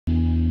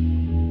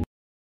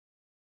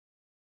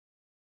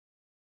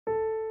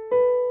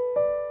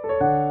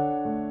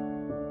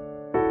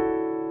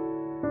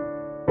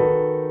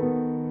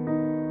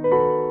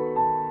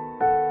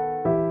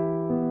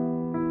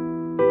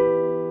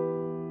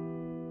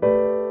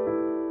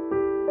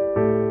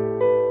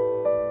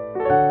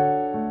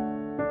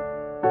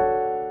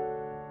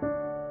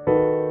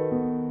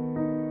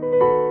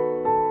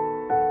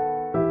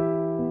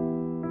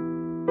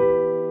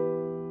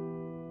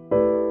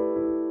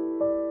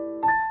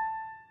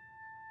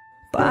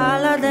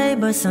Baday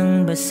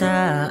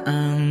basang-basa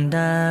ang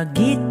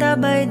dagit,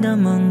 tabay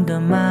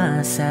damang-dama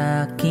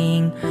sa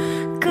aking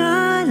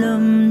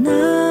kalam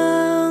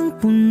ng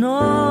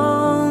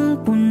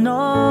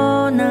punong-puno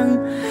ng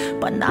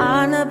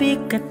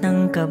pananabik at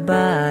ng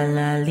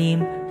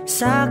kabalalim.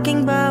 Sa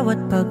aking bawat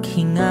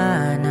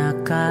paghinga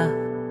nakatitig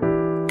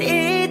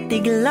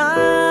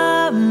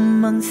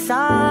lamang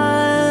sa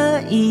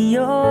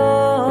iyo.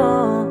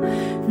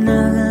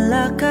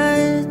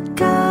 Naglalakad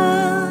ka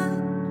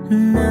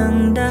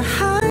ng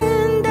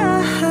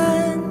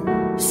dahan-dahan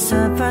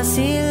sa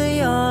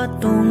pasilyo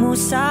tungo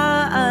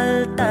sa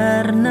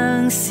altar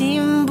ng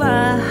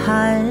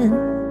simbahan.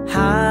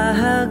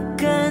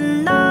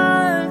 Hahagan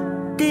at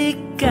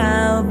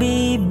ikaw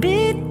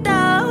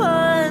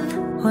bibitawan,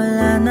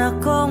 wala na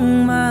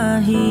kong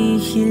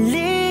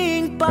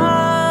mahihiling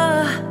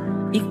pa.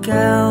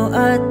 Ikaw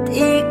at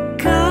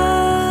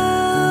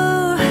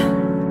ikaw,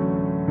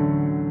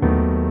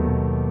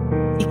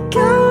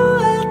 ikaw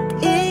at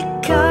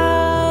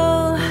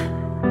ikaw,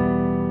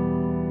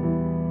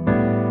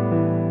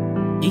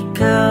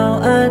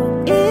 ikaw at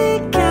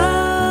ikaw,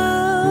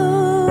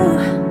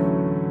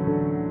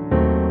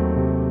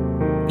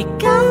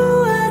 ikaw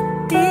at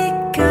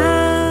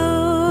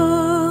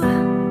ikaw.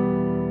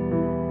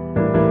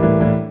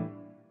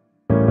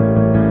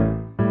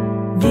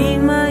 Di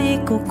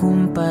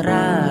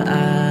maikukumpara,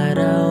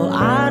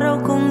 araw-araw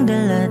kong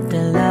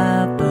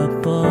dala-dala pa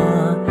po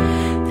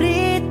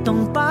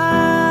ritong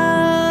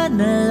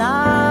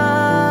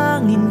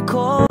panalangin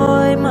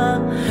ko'y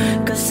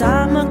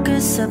makasama ka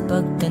sa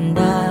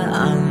pagtanda.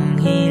 Ang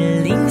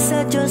hiling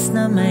sa Diyos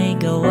na may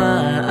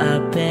gawa,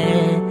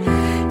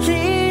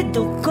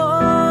 apelido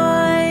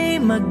ko'y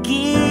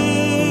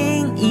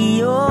maging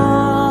iyo.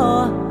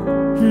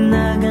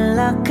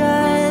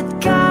 Naglakad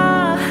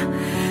ka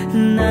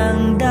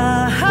ng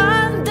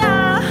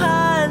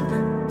dahan-dahan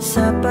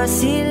sa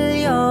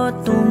pasilyo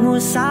tungo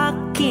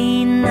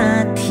sa'kin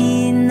at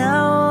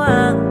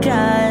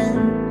hinawakan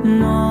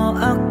mo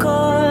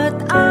ako't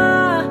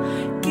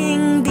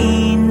aking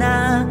di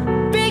na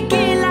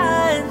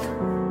pigilan.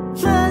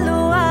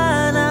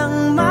 Maluwan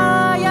ang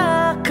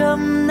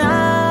mayakam na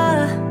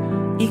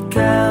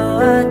ikaw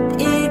at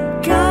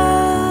ikaw,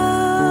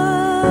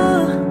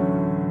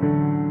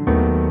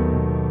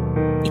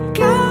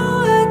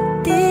 ikaw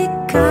at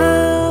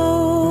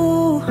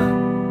ikaw,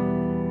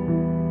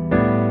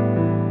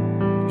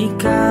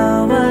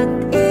 ikaw at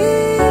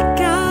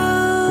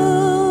ikaw,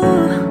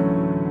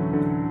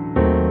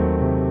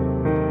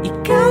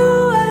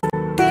 ikaw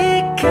at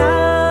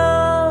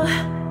ikaw.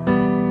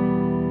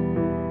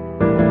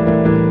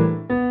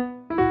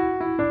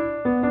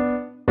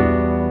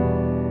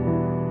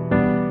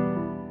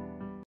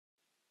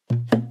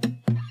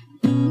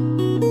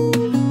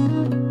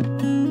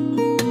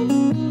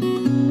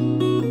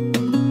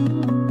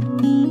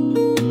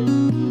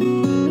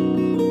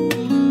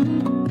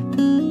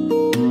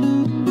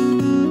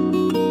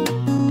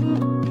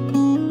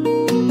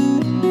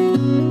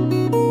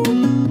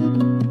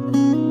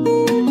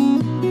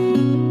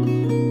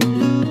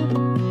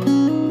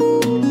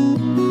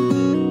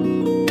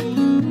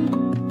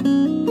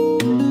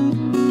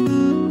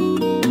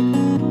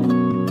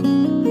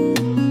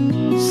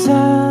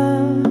 Sa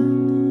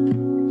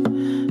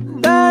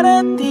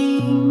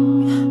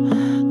darating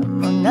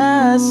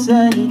mga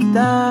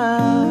salita,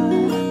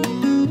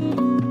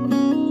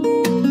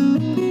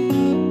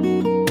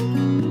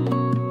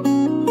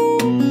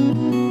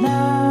 na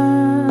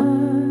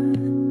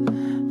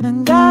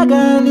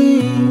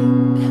nanggagaling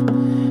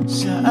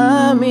sa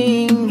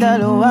aming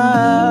dalawa.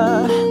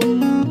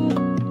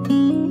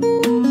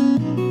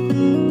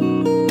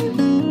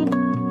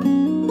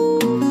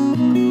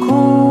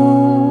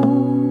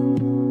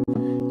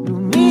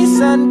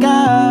 Lumisan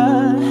ka,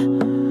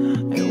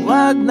 ay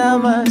wag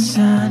naman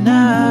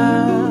sana.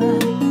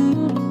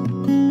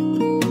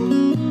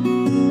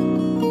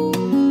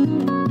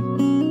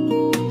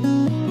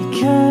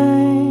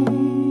 Ika'y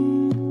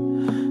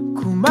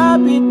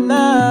kumapit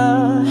na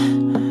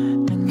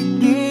nang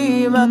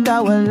hindi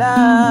makawala.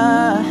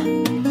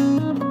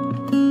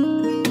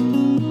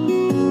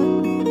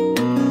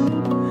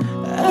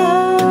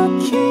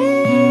 Aking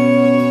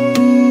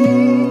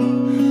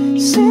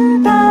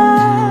sinta,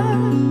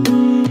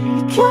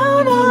 ikaw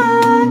na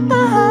ang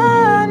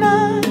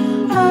tahanan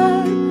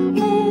at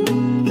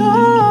mundo.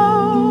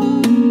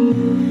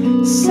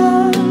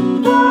 Sa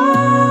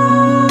pagbalik,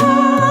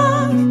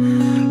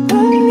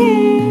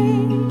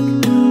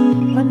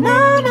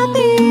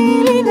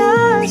 mananatili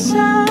na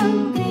sa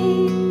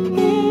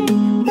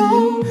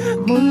iyong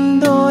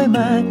mundo'y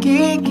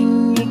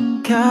magiging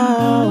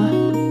ikaw.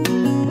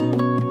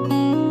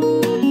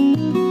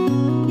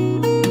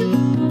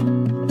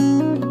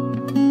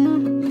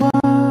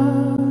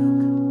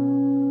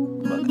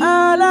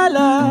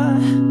 Mag-alala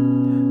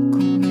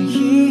kung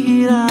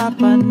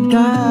nahihirapan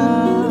ka.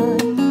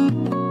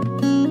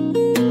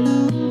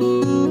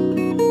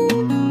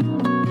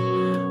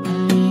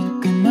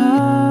 Halika na,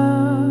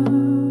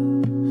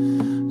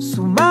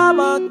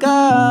 sumama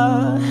ka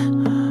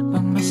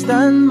pang mas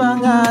mastan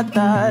mga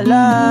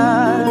tala.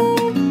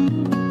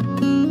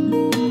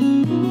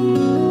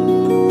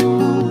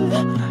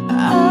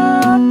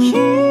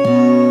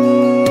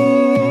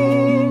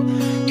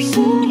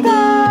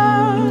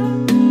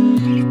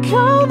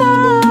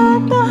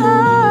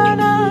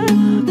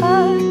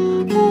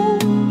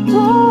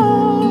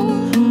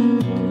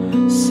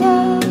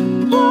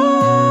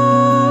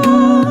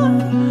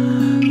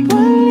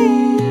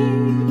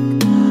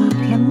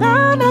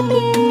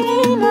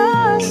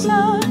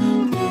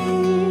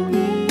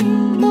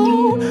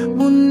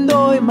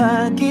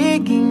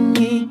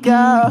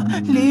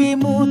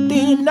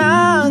 Limutin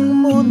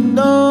ang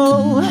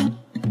mundo,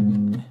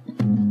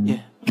 yeah.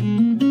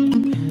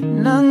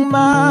 Nang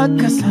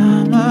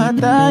magkasama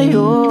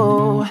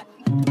tayo,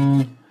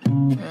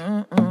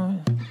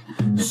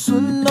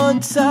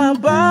 sunod sa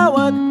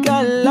bawat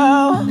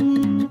galaw,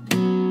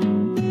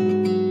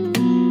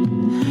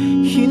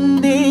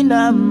 hindi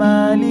na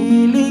maliligaw.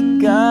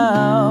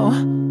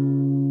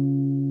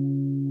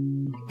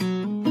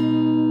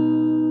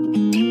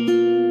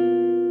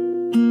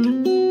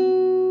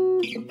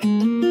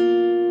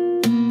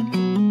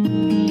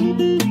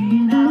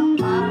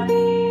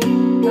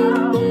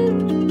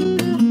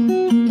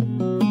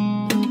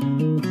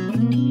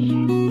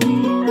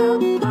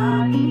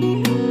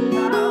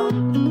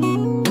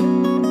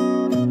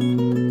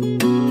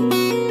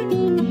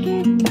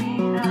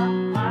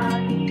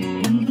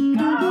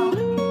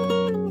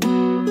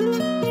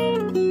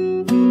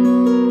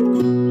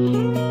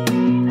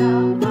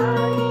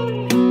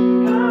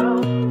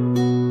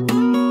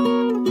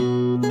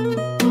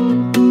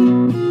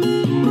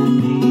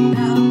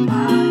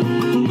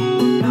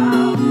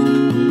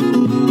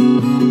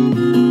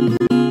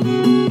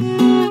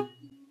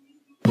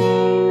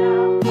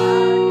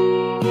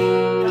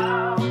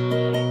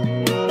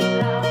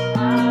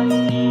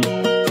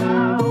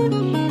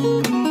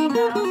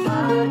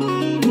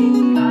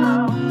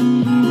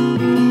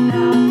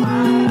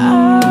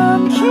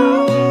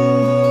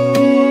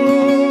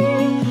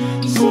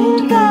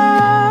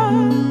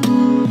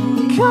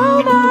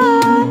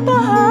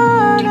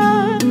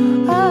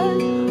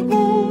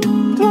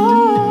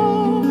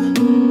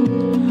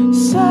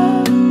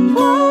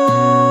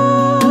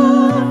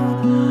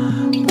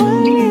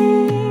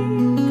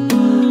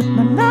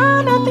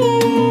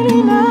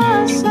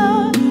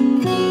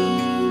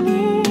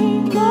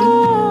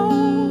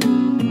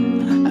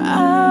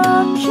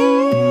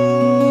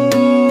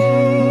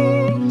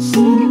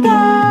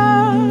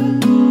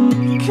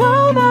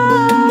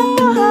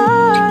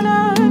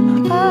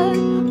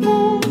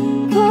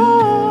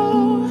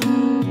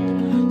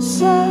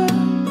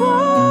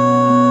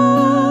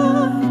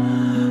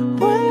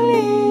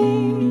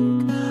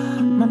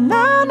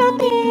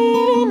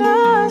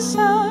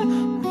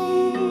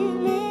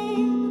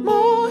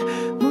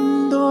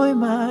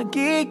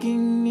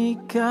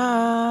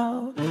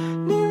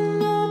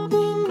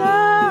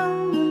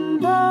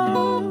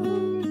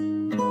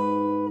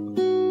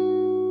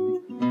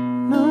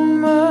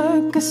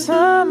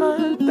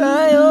 Kasama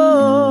tayo,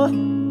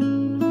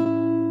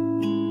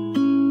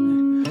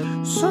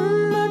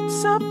 sunod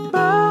sa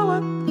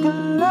bawat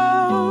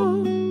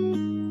galaw,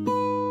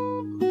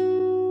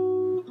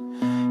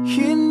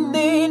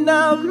 hindi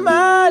na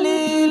maliligaw.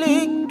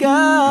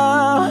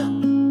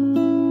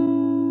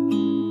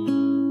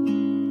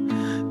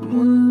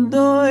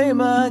 Mundo'y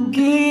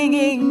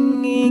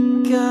magiging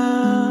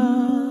ikaw.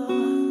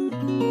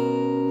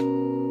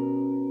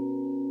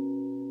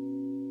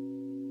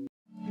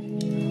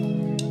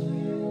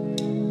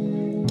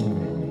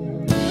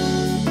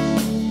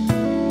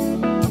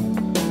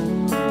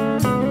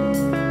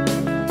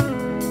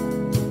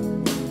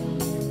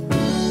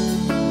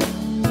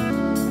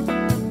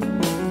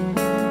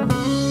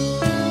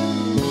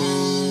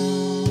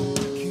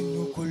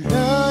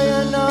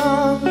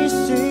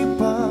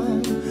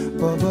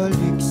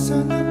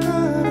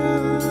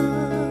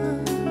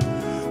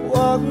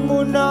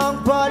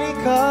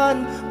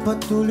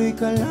 Patuloy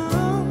ka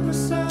lang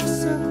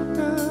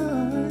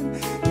masasaktan.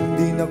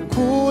 Hindi na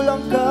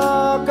kulang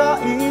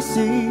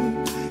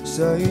kakaisip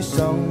sa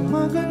isang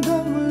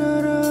magandang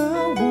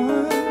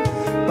larawan.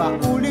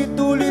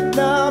 Paulit-ulit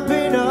na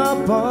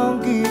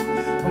binabanggit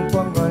ang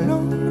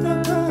pangalang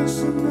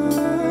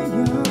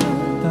nakasanayan.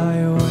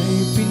 Tayo ay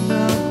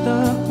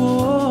pinagtagpo,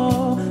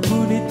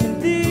 ngunit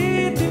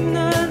hindi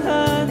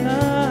tinalhana.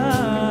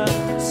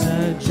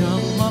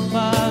 Sadyang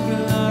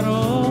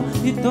mapaglaro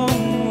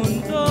itong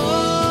mundo.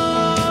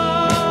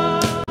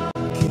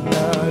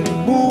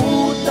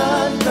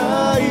 Kinalimutan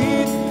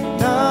kahit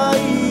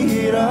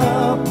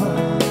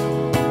nahihirapan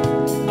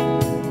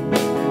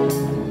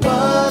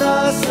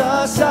para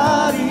sa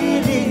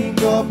sariling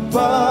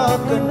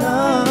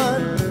kapakanan.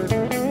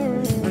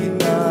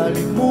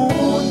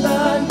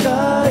 Kinalimutan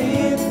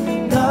kahit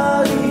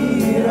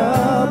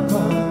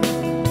nahihirapan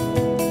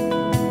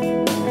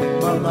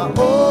mga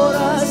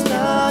oras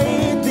na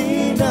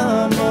hindi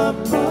na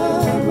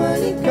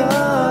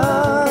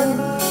mapabalikan.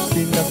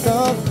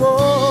 Tinatag ko,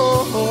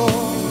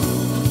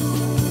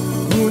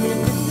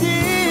 ngunit hindi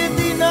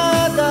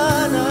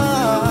tinadana.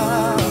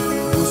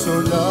 Puso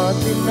na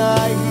natin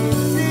ay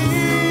hindi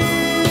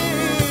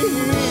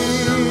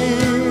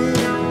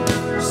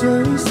sa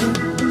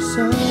isa't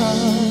isa.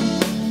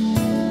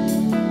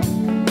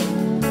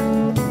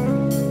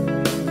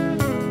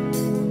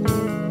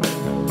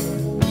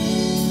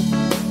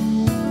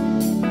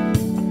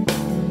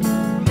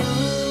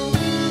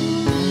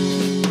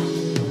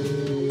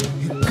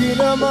 Hindi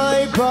na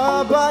may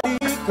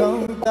babalik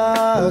ang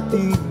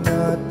dati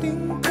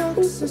nating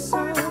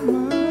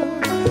pagsasama.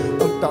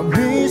 Ang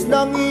tamis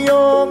ng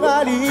iyong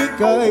halik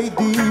ay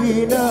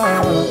di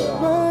na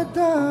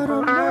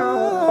madarama.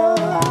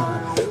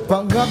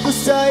 Pangako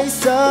sa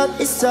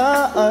isa't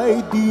isa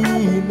ay di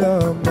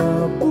na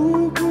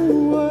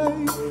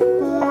mabubuhay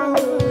pa.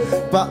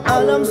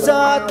 Paalam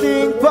sa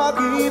ating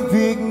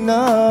pag-ibig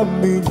na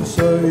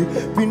minsa'y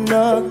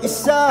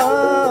pinag-isa.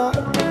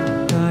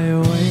 Tayo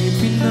ay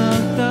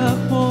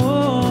pinagtagpo,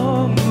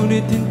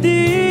 ngunit hindi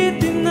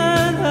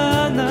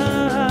tinadhana.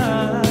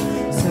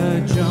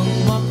 Sadyang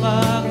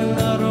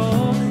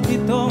makakalaro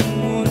itong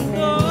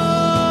mundo.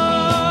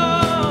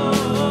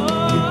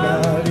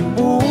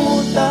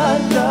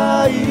 Kinalimutan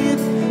kahit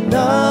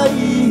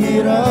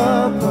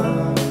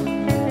nahihirapan,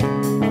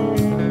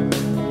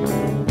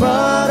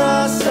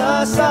 para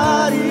sa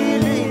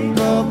sariling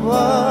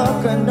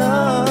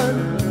kapakanan.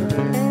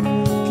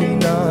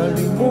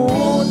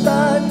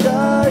 Kinalimutan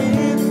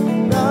kahit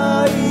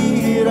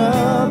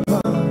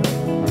nahihirapan,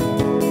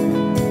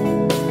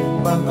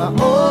 mga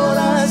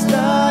oras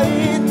na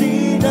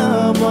hindi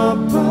na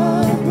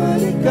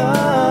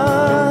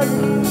mapabalikan.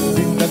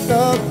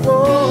 Tinatagpo,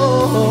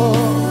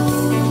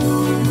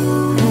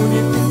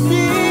 ngunit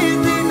hindi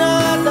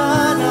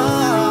dinadana.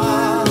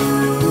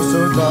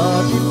 Puso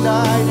natin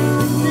ay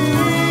hindi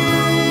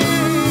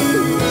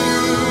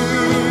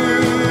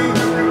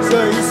sa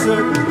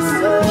isa't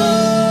isa.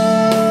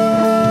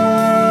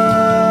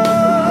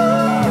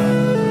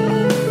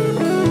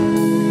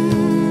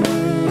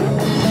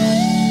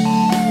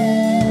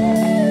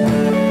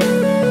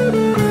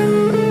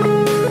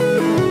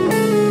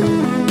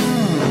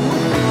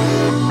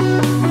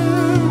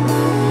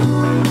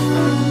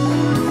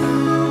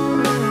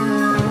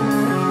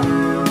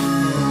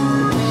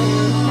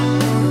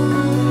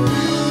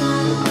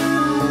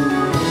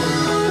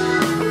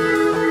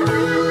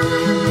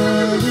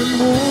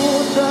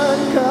 Kinalimutan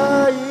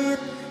kahit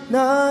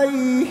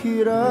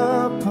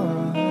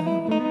nahihirapan,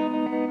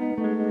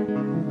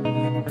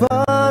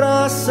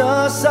 para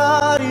sa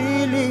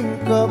sariling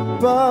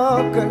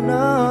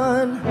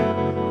kapakanan.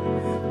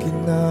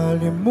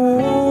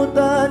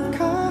 Kinalimutan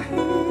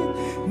kahit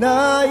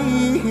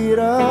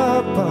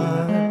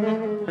nahihirapan,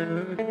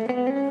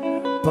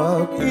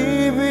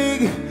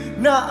 pag-ibig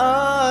na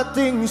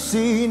ating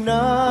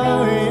sinayang.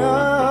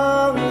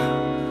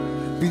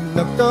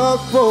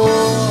 Pinagtagpo,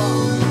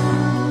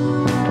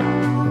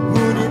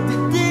 ngunit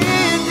hindi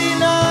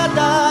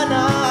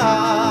dinadana.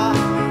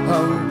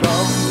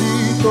 Hanggang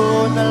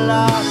dito na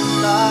lang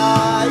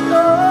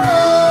tayo.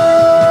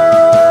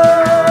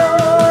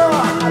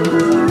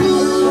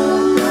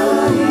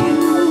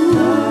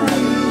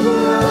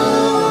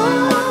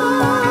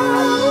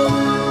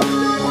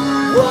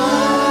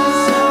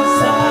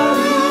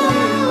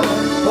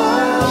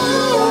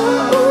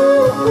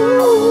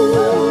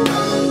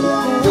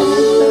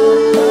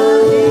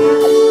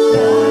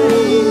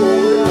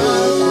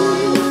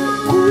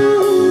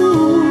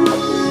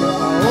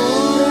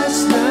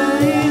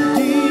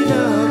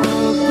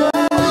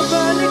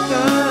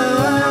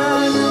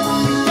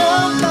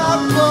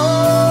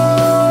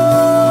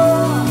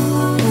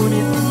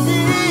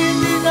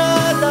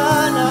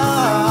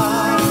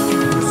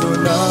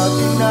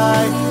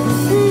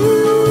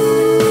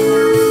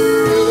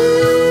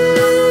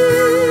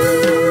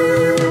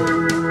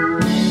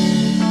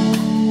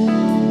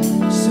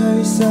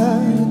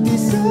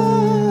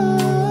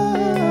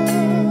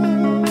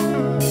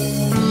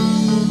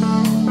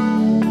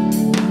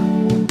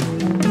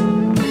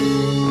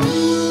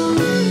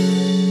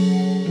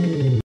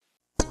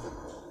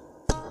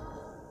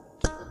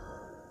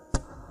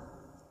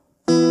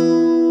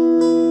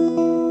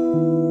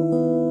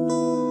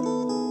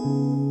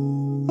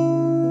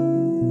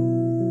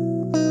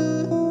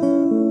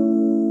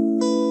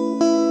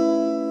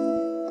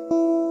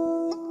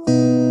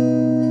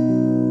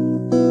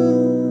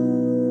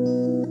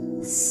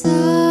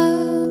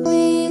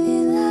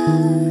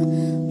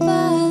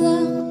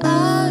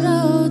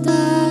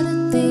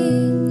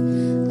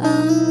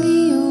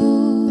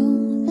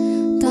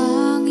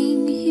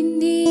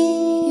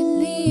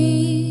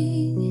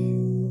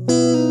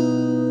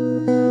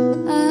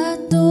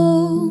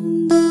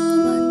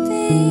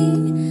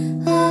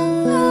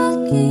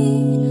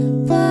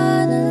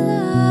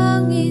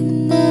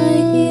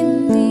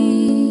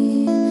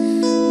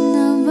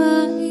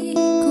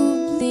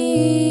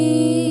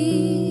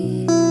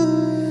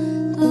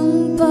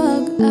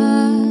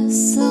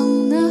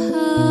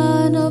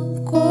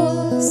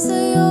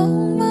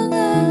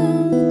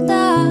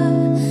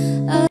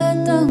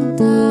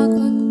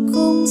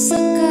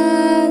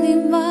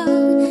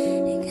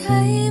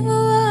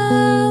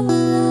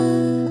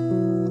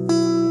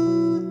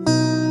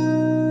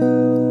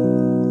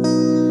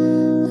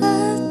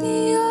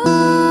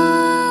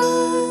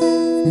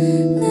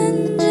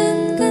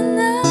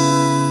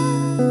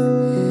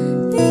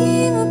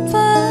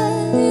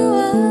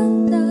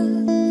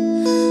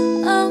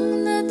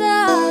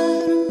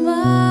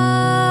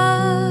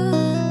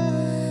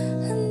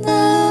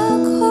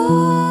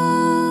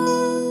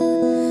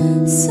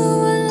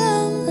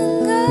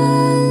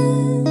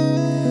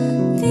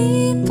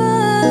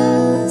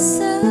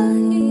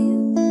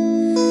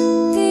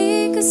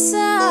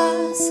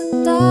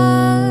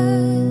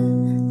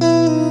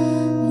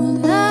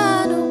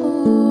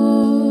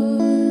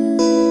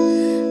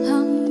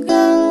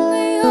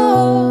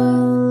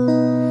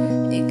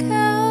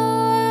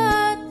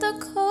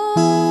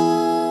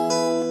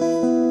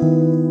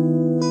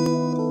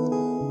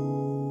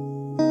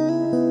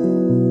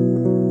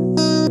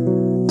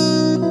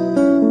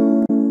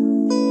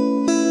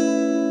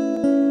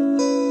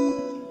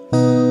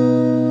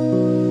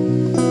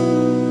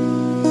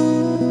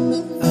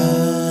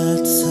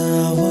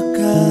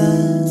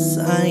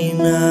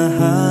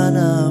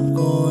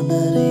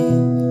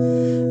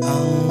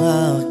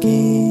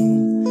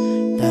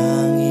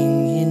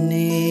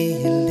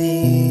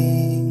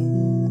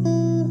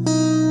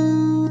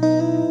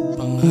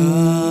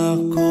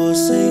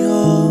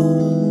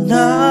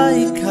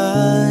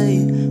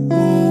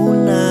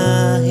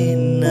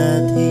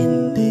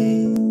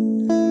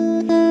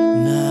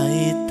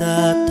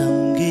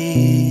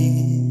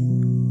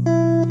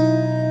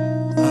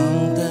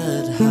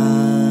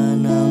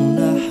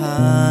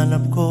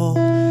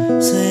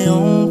 sa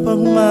iyong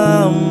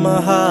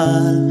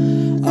pagmamahal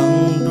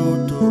ang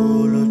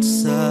dudulot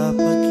sa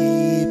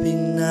pag-ibig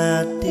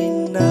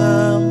natin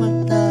na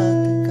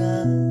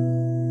matatagal.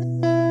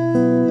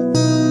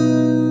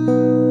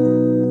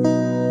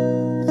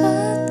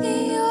 At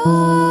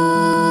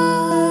ngayon,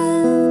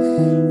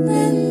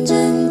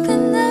 nandyan ka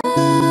na,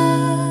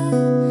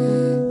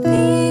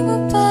 di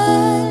mo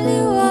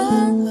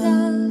paliwanag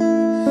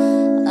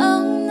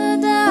ang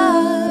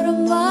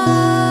nadarama.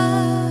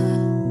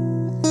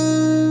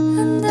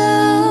 Handa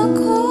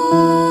ako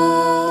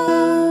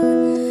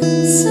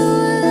sa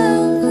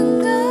walang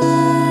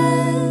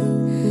hanggan,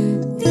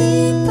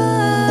 di pa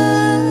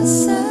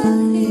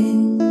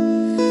asahin,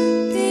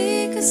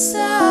 di ka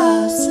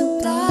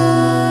sasaktan.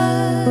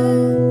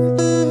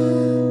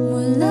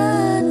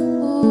 Mula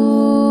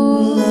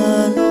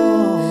noon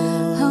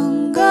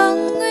hanggang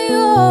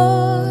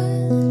ngayon,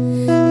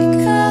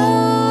 ikaw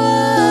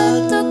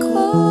at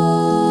ako.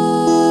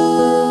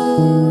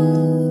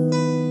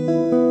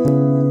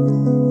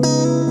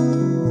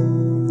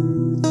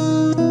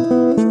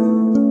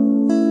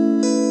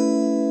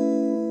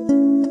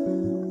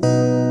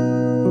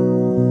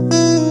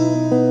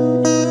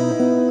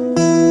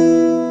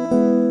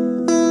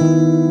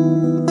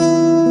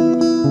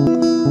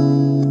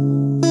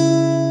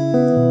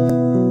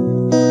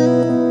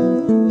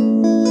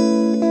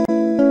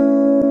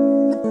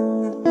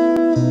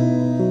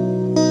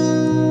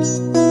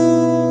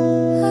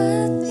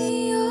 At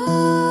iyon,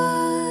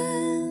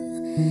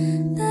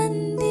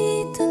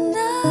 nandito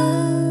na,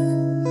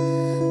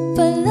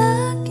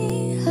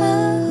 palagi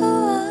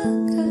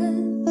hahawakan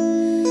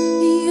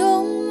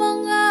iyong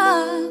mga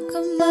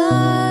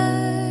kamay.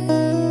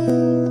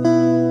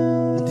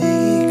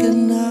 Di ka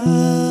na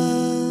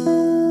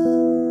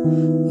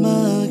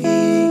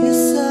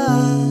mag-iisa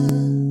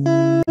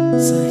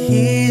sa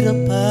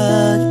hirap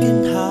at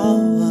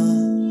ginhawa,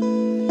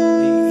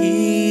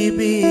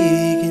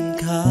 iibigin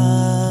ka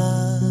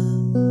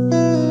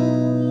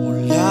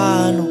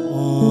mula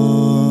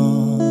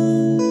noon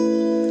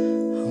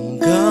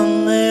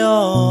hanggang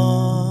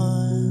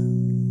ngayon.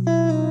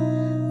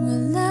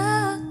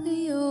 Mula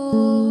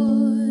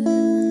ngayon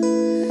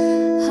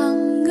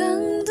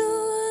hanggang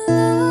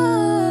dulo,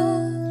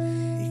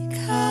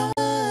 ikaw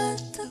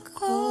at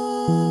ako.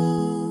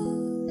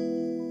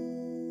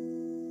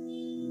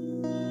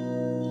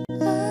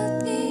 At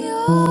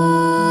ngayon,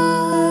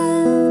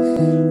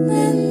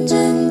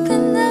 nandyan ka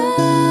na,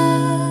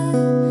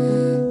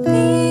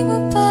 di mo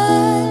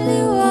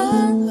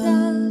paliwanag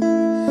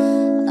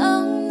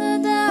ang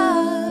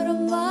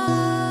nadarama.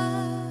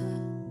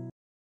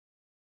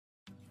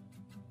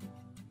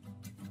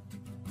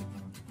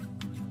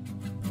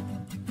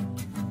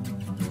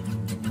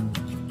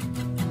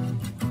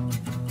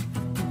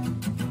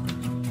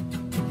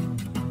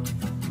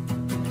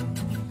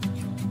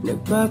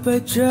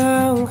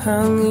 Nagpapadyang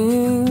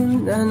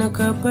hangin na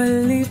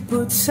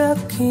nakapalipot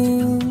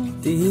sa'kin,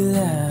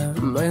 tila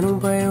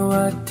mayroong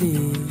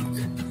payawatig,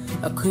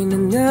 ako'y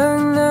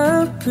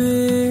nananapit.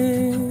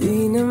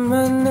 Di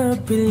naman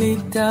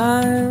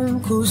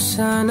napilitan,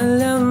 kusa na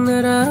lang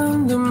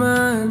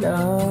naramdaman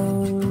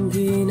ang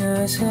di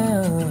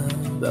nasaan.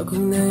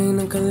 Bagong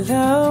nahin ng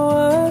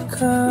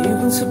kalawakan,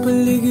 ibon sa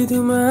paligid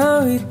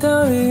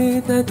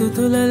umawit-awit,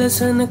 natutulala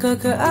sa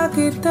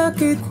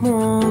nakakaakit-akit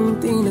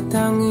mong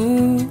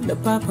tinatangi.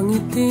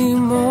 Napapangiti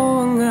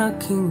mo ang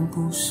aking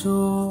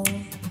puso.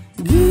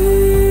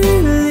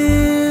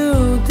 Giliw,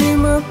 di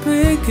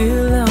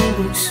mapigil ang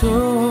bugso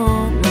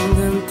ng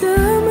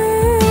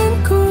damdamin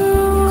ko.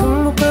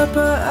 Kung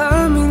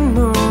mapapaamin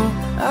mo,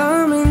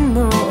 amin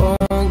mo.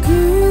 Oh,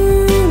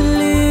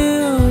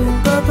 giliw,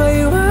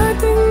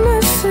 papahiwating na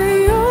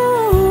sa'yo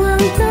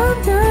ang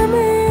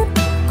damdamin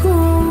ko.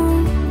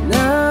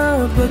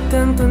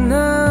 Napagtanto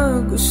na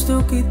gusto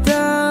kita.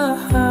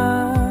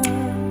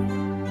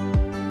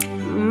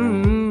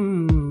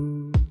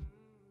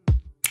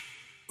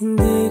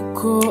 Hindi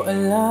ko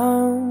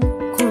alam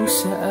kung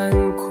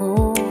saan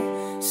ko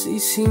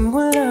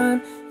sisimulan,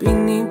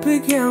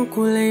 pinipigyan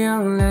kulay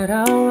ang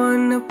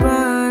larawan na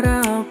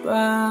para-pahan.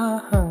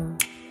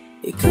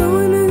 Ikaw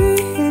ang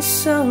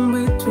nag-iisang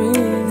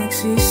bituin,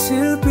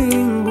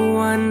 nagsisilbing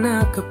buwan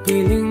na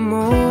kapiling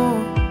mo.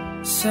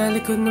 Sa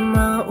likod ng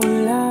mga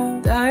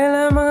ulan, tayo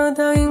lamang ang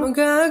tanging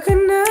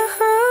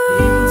magaganahan.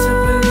 Ibon sa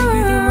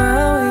paligid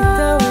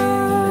umawit-awit,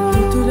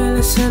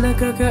 natutulala sa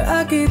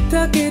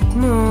nakakaakit-akit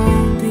mo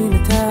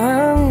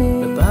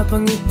tinatangi.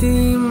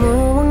 Napapangiti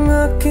mo ang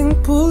aking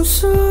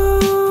puso.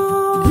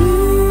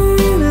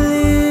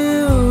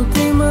 Giliw,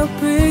 di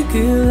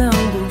mapigil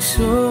ang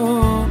bugso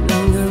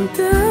ng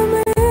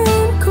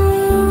damdamin ko.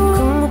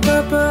 Kung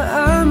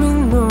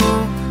mapapaamin mo,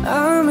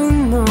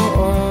 amin mo.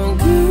 Oh,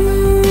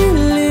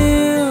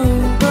 giliw,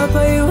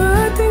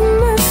 papahiwating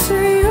na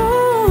sa'yo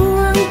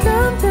ang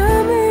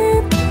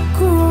damdamin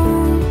ko.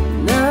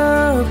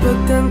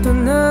 Napagtanto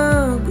na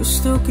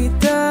gusto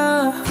kita.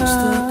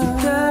 Gusto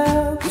kita,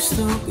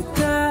 gusto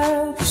kita,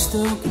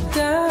 gusto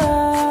kita.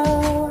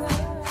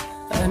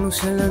 Anong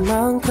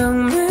salaman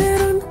kang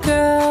meron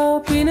ka,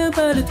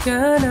 pinabalik balot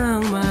ka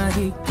ng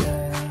mahiga.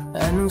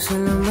 Anong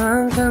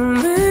salamang kang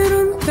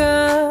meron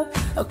ka,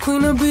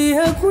 ako'y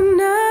nabihag mo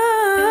na.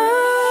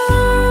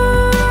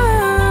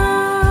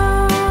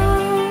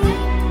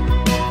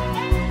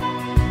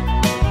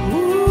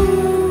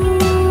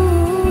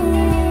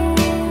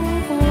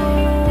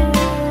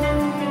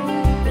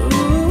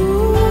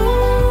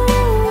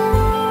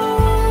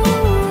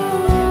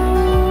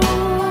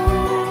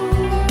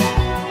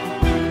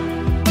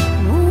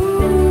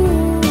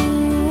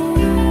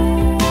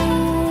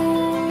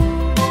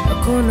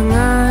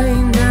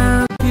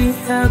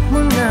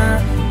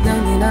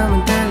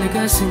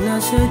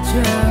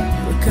 Sinasadya,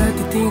 pagkat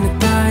itinag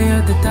tayo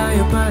at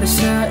tayo para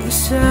sa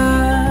isa.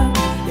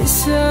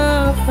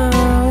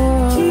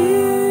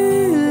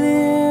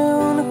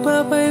 Giliw,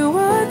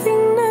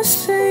 nagpapahiwating na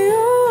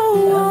sa'yo.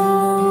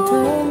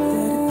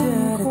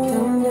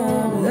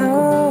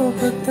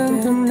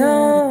 Pagtanto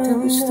na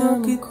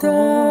gusto kita.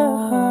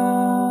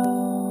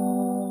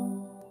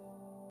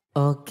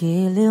 O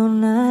giliw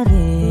na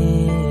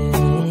rinig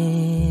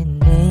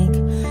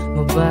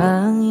mo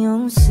ba ang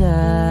iyong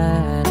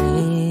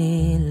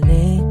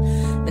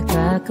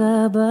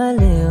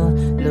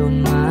nakakabaliw,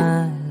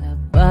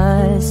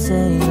 lumalabas sa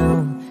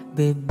iyong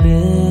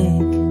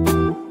bibig.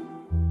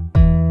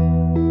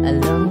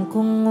 Alam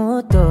kong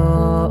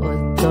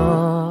uto-uto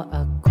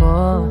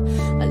ako,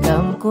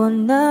 alam ko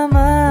na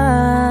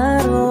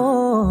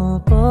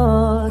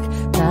marupok,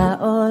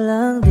 tao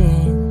lang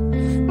din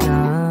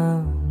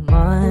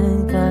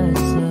naman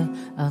kasi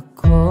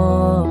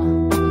ako.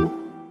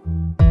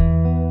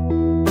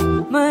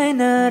 May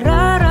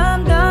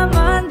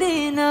nararamdaman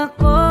din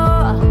ako,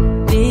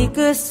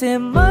 kasi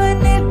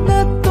manit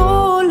na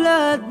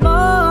tulad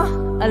mo.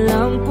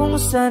 Alam kong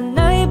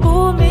sana'y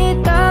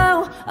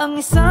bumitaw ang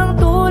isang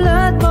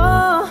tulad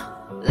mo.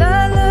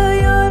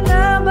 Lalayo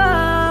na ba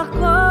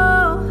ako?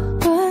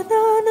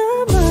 Paano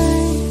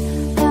naman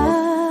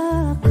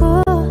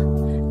ako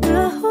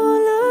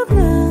nahulog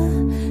na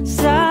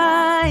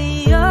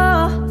sa'yo?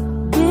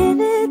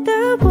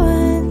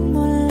 Binitawan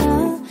mo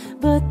lang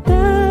ba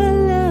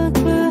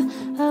talaga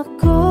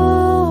ako?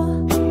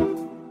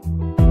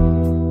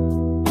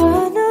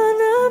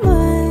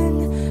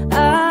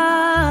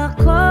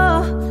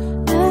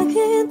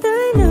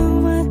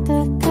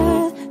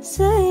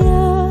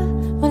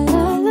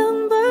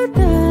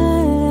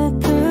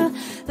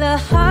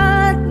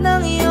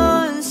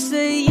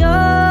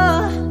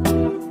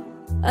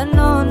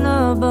 Ano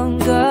na bang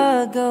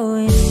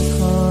gagawin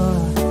ko?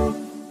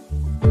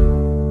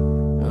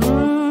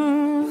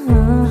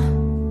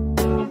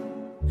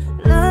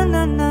 Na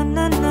na na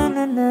na na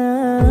na na.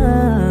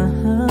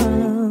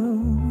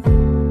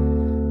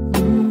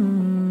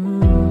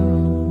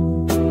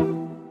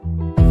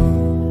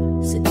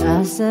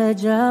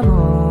 Sinasadya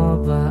mo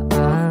ba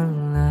ang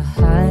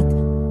lahat?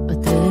 O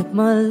take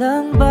mo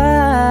lang ba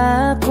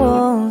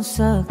akong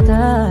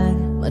saktan?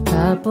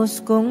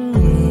 Matapos kong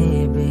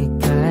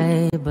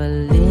ibigay,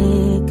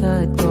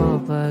 balikat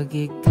ko pag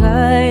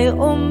ika'y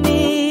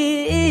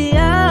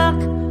umiiyak.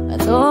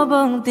 Ano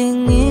bang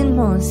tingin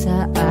mo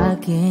sa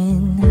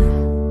akin?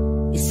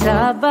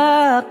 Isa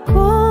ba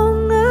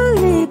akong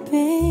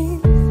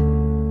alipin?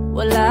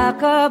 Wala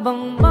ka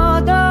bang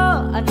modo?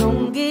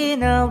 Anong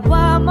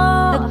ginawa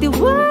mo?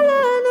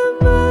 Nagtiwala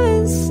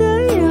naman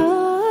sa'yo.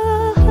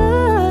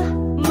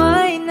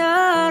 May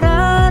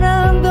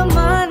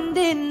nararamdaman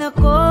din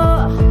ako,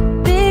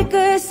 di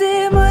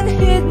kasi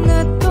manhid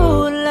na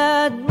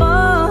tulad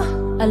mo.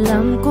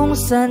 Alam kong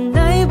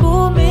sana'y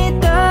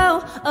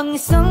bumitaw ang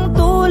isang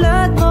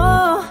tulad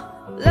mo.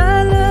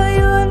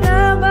 Lalayo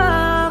na ba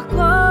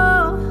ako?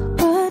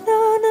 Paano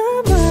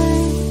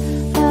naman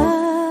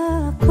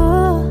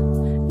ako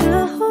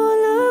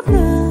nahulog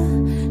na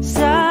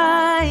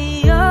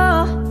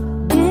sa'yo?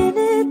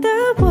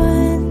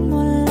 Binitawan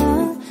mo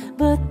lang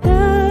ba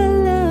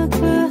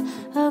talaga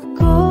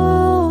ako?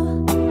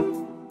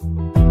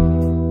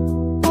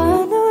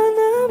 Paano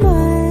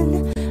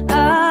naman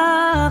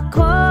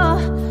ako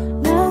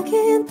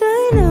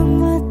naghintay ng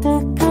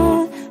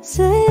matagal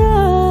sa'yo?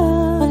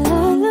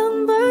 Wala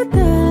lang ba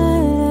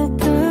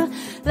talaga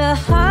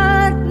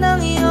lahat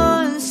ng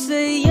iyon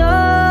sa'yo?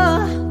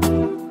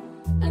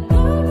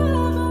 Ano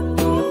naman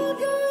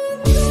gagawin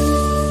ko?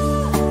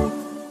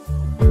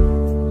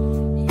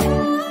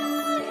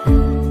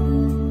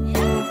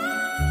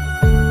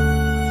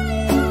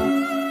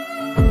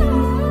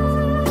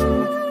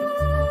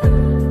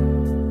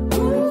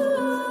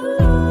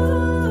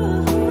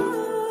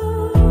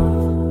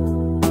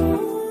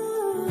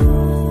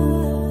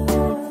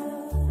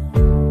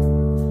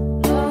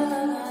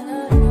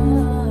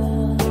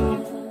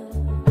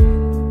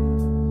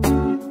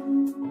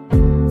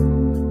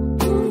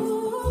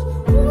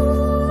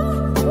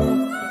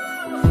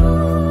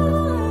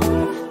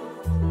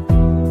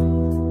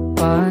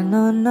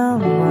 Paano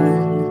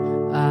naman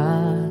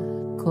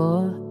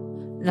ako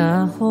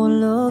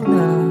nahulog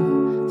na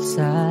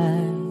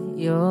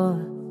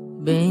sa'yo?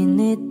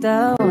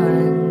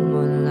 Binitawan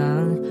mo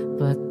lang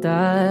ba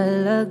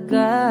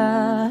talaga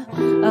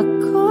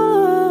ako?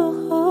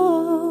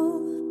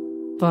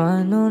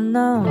 paano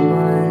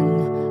naman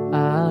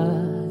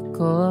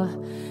ako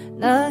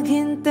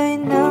naghintay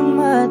na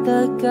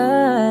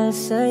matagal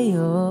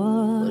sa'yo?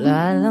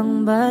 Wala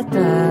lang ba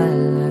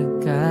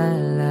talaga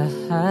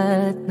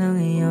lahat ng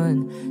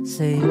iyon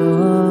sa'yo?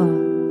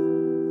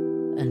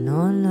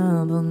 Ano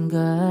na bang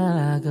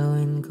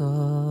gagawin ko?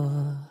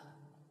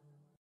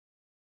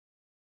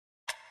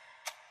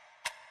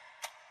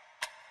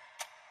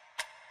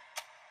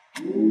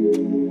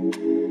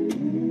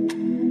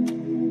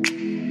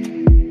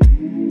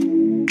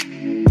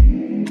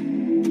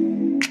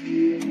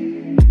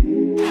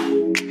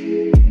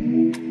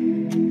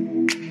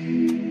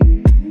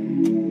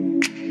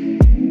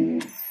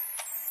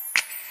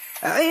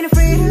 I ain't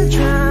afraid to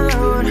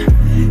drown,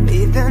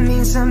 if that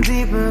means I'm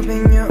deep up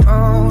in your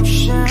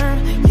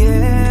ocean,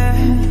 yeah.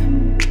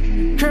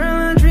 Girl,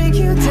 I'll drink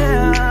you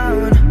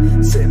down,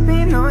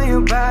 sipping on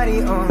your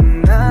body all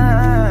night.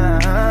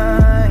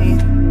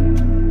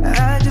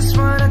 I just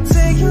wanna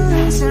take your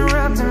legs and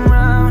wrap them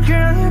round.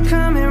 Girl, you're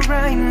coming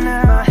right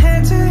now. My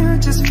head to you,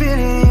 just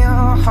feeling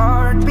your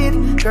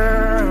heartbeat,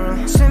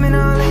 girl. Swimming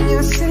all in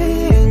your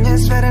sea, and you're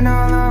sweating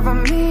all over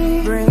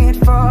me. Bring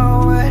it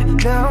forward,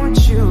 don't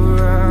you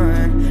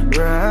run,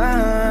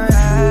 run.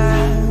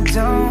 I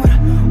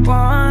don't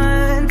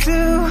want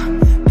to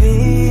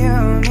be a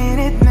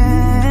minute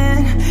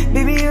man.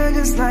 Baby, you're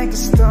just like a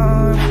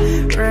storm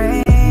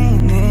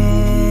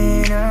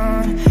raining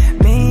on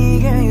me.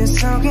 Girl, you're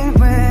soaking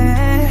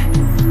wet.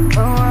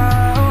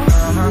 Oh,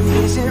 I'ma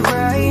fix it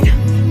right.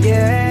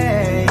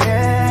 Yeah,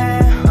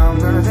 yeah.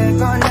 I'm gonna take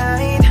all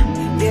night.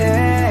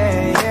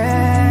 Yeah,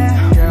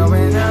 yeah. Girl,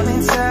 when I'm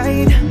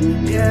inside.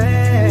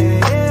 Yeah,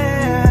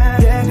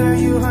 yeah. Yeah, girl,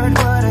 you heard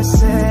what I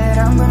said.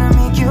 I'm gonna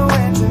make you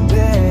wet to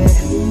bed.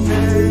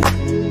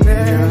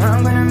 Girl,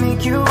 I'm gonna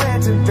make you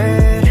wet to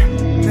bed.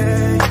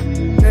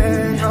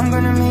 I'm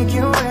gonna make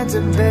you wet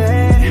to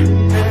bed.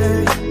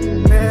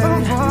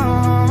 Oh,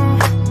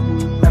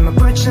 oh. I'ma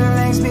put your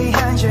legs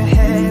behind your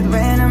head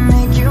when I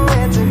make you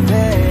wet to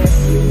bed.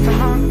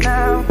 Come on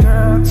now,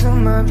 girl, to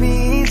my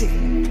busy.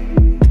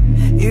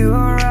 You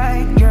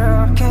alright,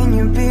 girl, can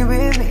you be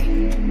with me?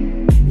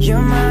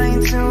 You're my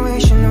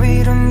intuition,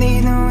 we don't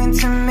need no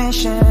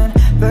intermission.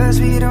 Plus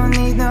we don't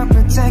need no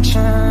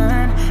protection.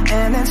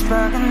 And let's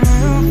spark a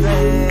new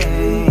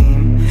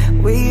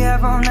flame. We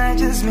have all night,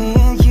 just me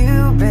and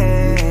you,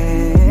 babe.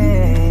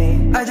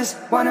 I just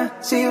wanna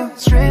see you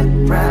strip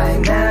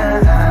right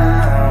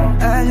now.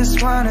 I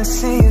just wanna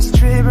see you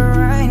strip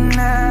right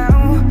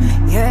now.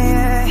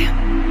 Yeah, yeah.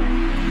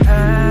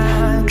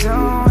 I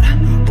don't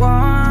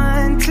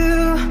want to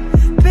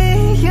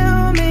be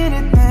your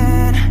minute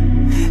man.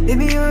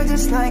 Baby, you're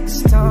just like a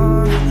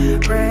storm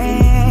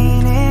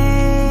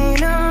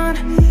raining on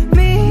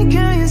me.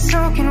 Girl, you're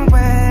soaking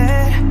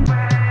wet.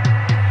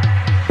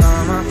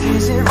 I'ma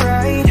fix it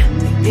right.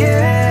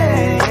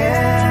 Yeah,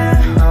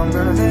 yeah. I'm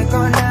gonna take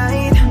all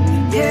night.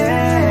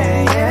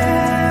 Yeah,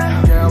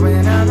 yeah. Girl,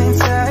 when I'm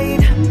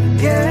inside.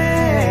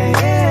 Yeah,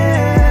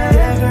 yeah.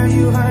 Yeah, girl,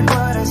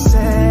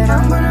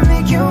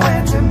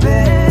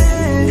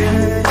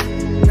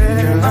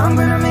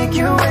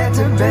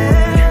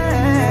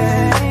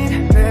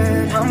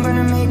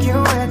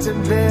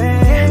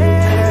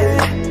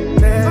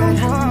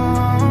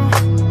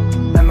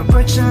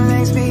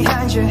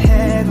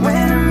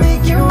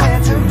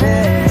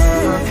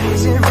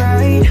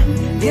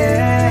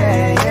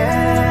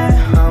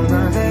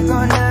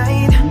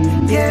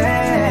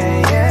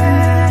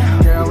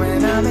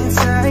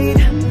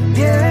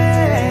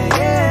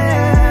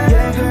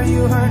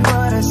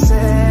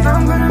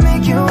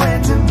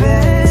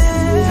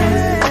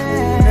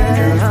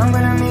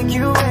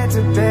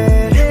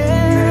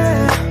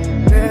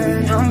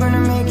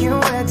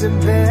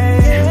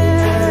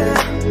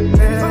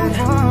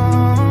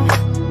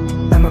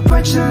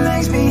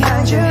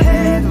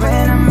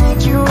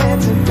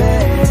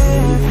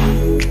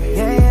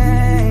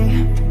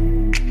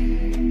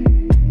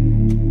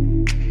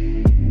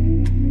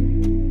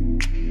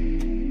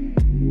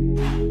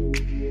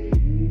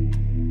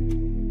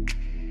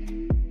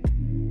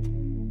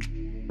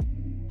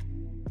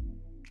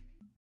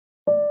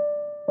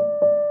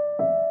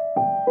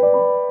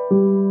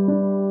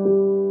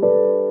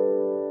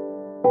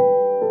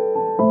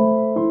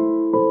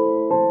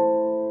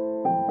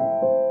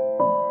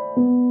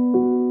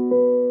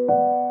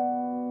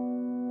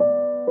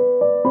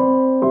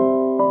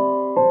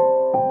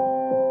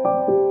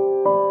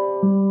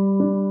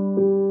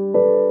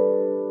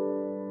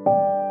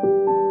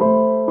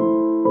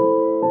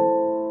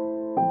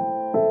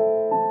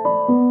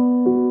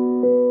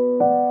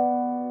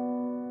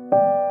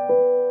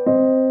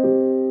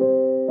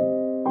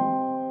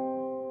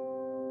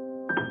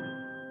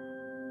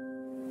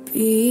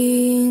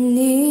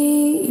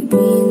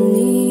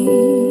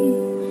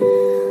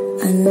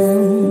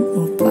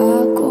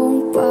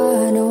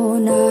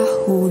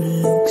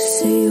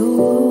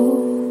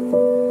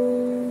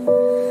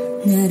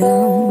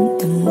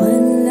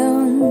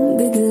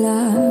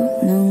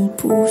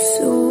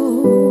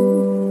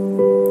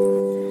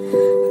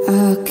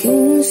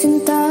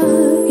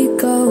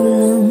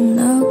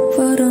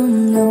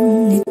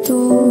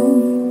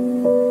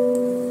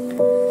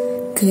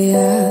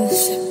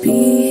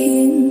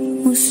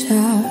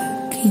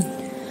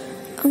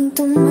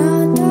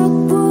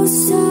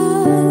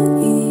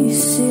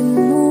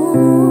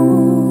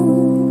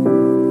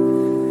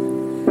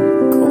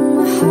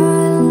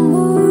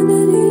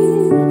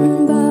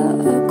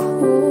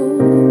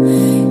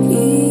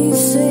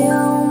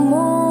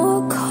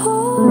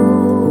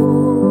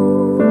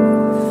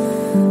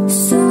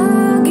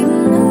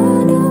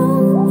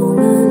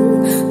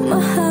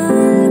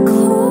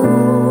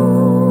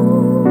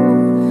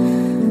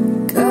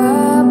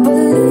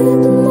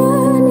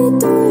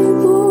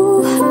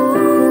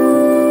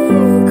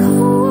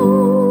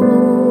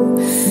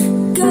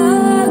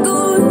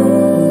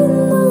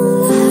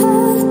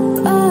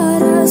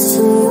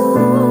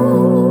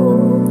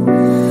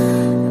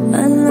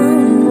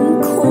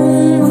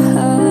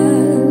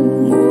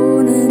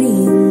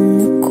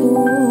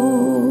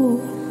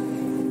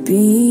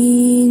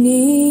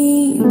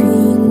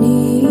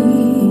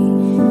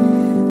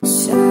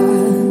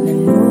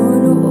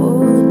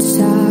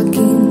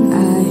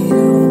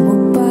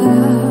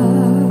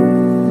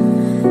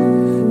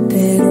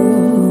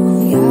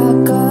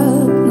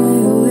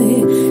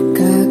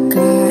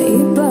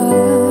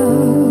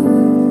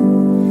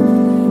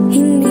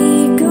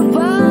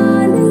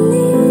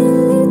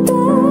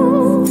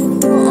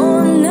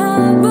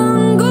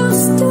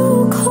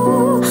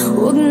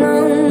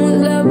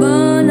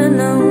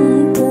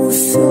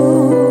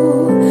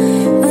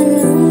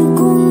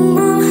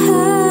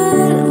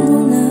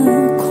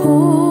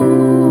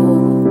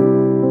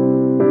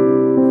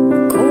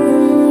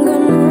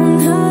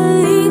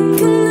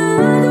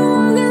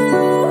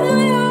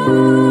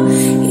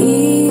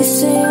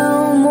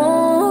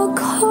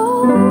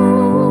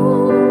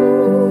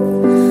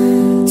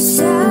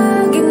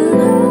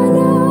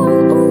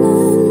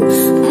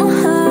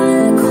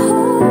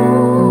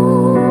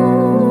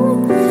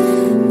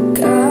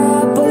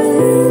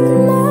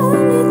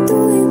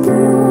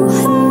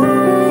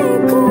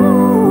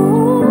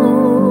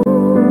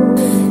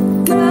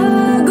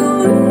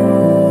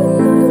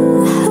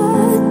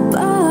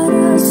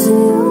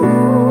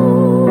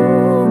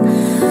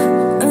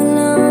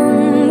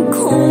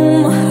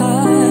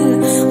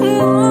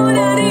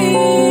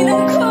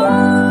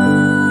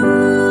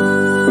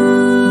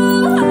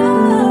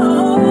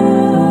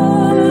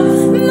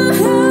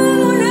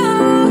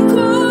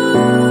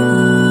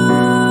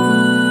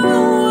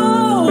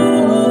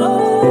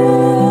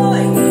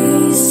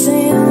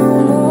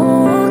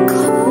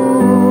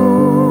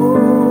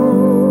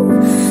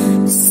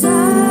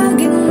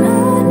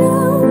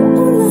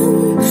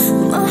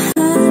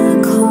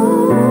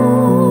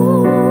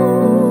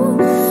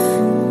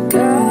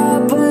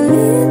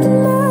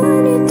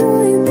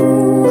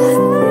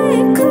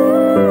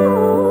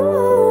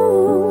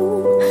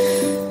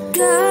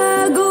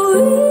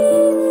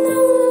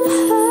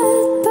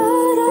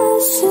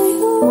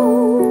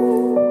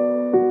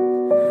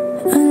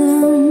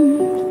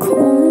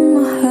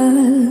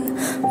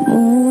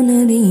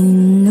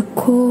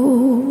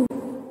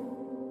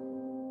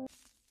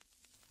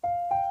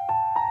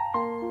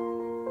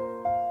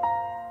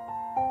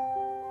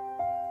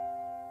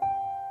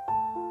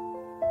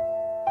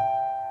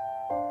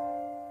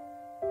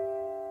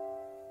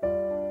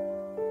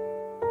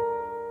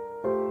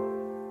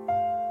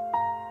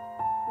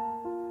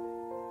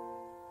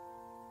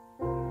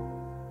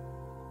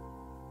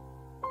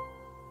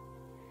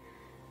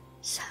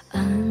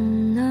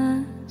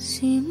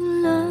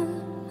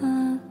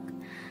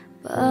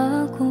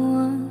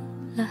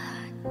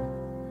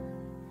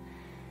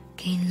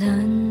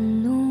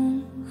 Kailan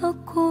nung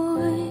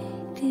ako'y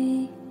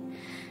di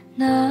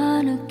na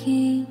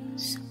naging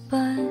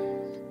sapat,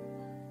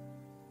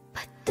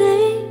 pati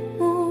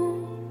mo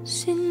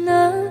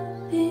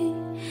sinabi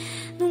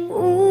nung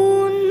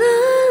una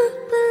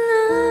pa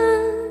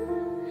lang,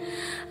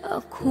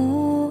 ako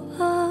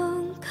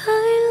ang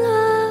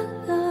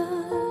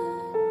kailangan,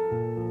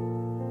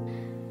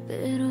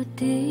 pero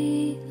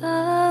di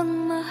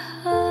ang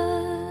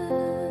mahal.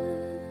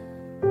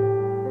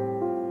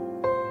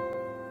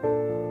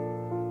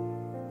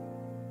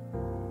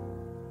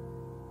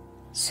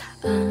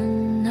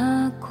 Saan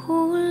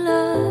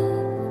nakulang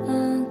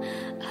ang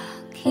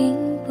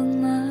aking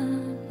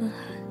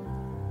pagmamahal?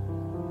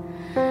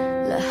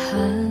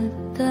 Lahat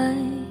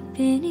ay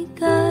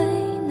binigay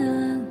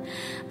ng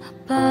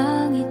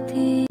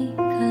mapangiti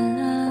ka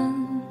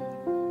lang.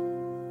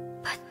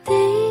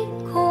 Pati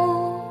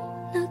ko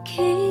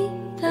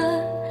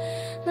nakita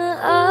na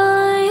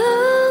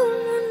ayaw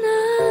mo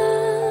na,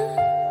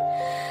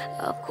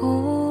 ako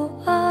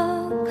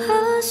ang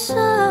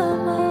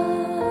kasama,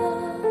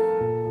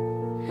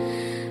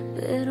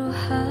 pero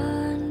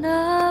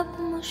hanap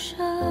mo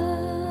siya.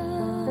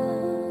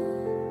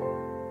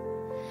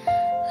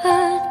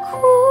 At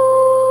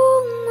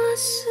kung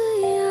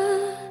masaya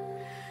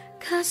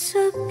ka sa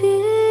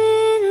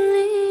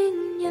piling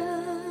niya,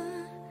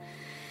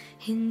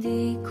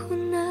 hindi ko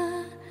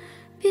na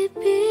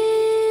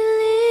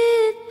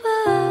pipilit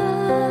pa.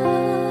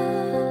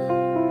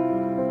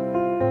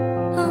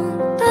 Ang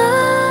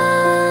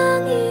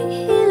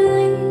tanging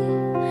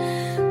hiling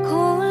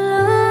ko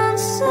lang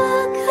sa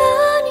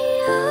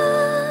kanya,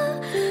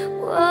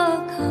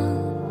 wag kang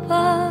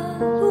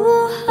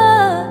paluhain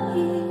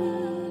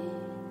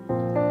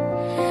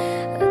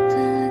at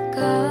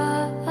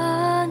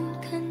alagaan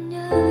ka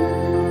niya.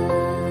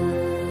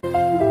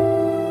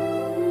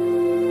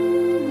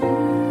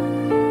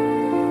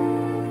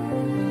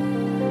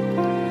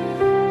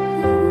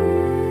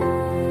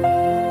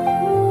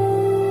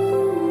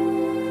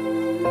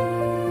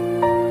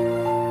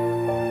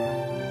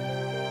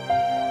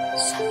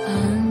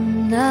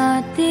 Saan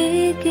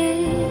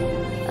natigil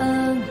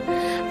ang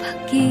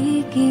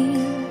pagiging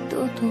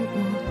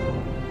totoo?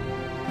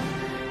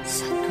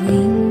 Sa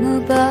tuwing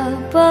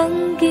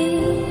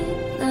mababanggit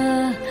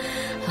na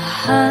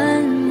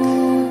mahal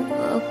mo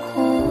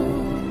ako,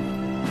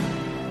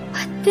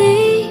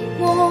 pati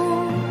mo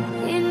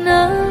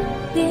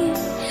inamin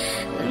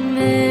na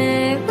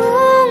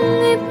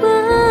merong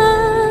iba,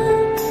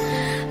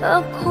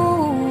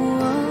 ako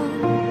ang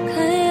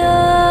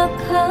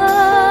kayakap,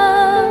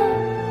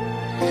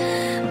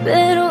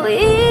 pero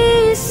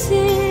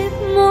isip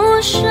mo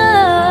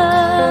siya.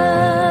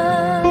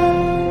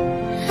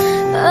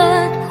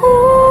 At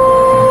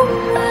kung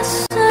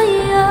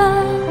masaya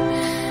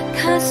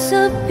ka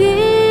sa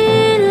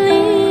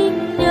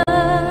piling niya,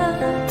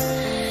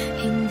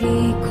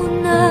 hindi ko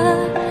na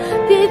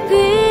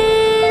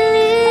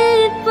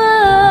pipilit pa.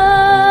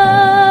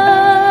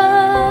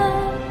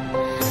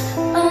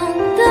 Ang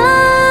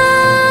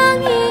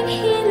tanging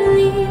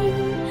hiling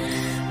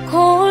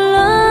ko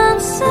lang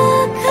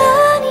sa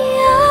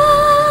kanya,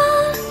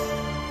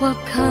 wag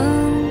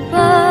kang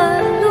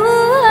paluhain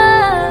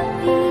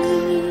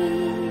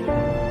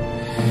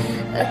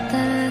at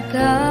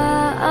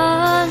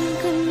alagaan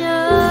ka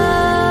niya.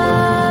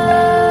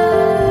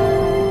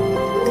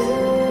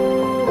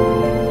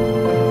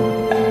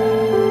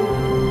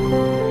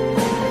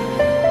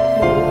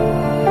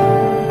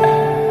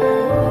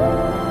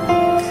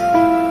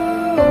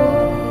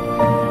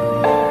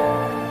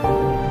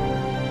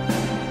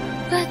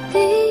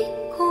 Pati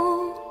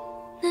ko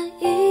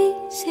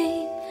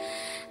naisip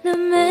na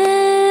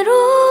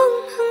merong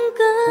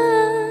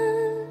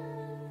hanggan,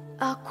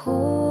 ako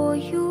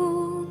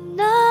yung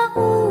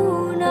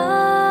nauna,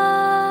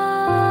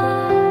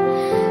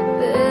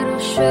 pero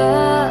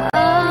siya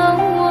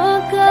ang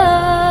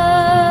wagas.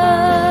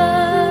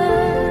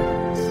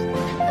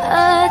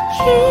 At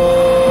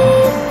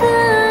kita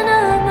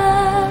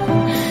naman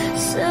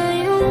sa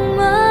iyong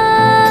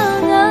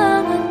mga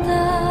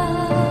mata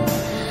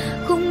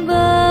kung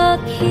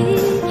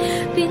bakit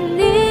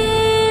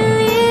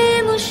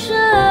pinili mo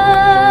siya.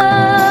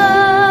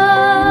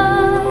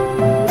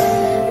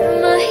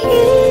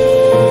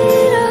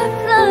 Mahirap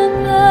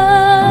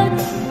laban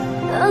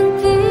ang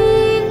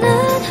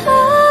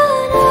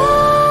tinadhana,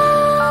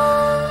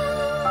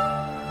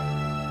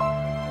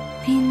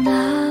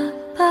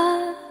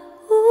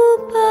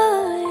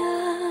 pinapaubaya,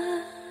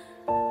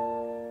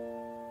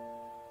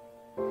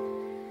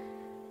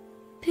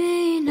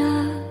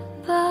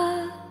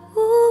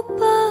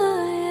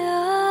 pinapaubaya.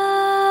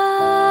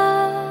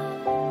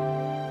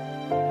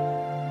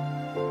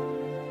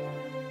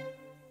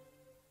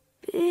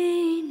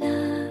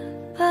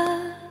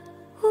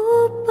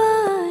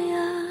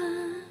 Pinapaubaya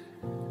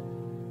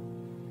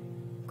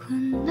ko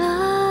na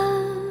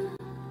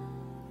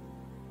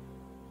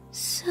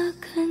sa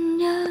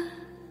kanya.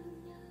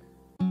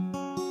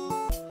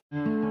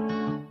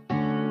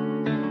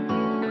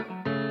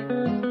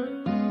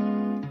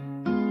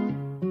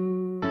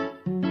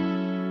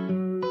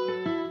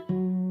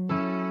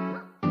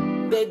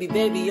 Baby,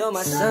 baby, you're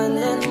my sun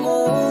and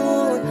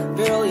moon.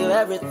 Girl, you're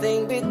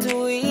everything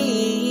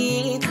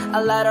between.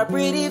 A lot of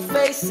pretty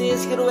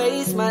faces could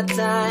waste my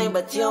time,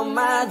 but you're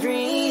my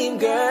dream,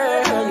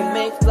 girl. You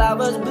make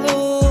flowers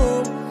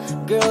bloom.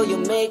 Girl,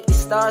 you make the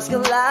stars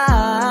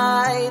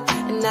collide.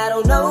 And I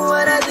don't know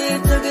what I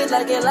did to get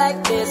like it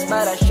like this,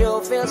 but I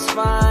sure feels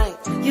fine.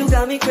 You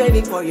got me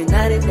craving for you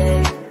night and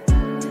day.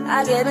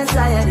 I get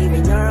anxiety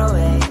when you're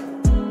away,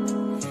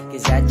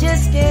 'cause I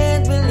just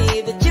can't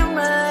believe that you're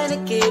mine to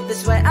keep.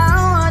 That's why I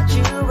want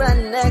you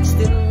right next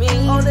to me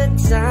all the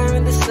time.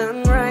 When the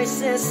sun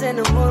rises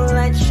and the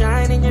moonlight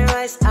shine in your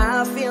eyes,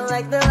 I feel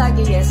like the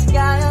luckiest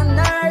guy on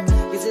earth.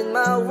 'Cause in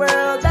my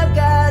world I've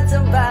got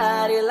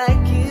somebody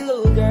like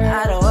you, girl.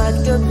 I don't want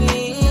to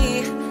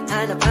be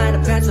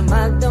hanap-hanap ka sa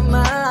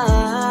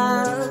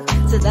magdamag.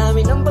 Sa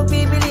dami ng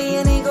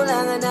pagpipilian, ikaw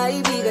lang ang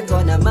naibigan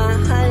ko na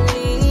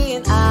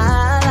mahalin.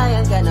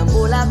 Alayan ka ng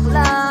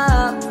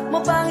bulaklak,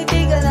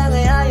 mapangiti ka lang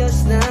ay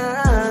ayos na.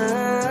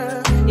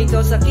 Ikaw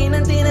sa akin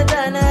ang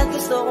tinadhana at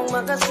gusto kong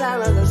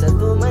makasama kang sa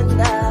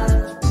tumanda.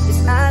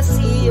 'Cause I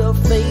see your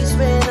face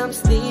when I'm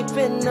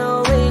sleeping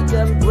awake.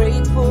 I'm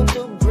grateful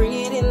to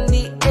breathe in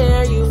the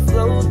air you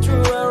flow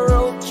through. I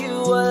wrote you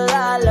a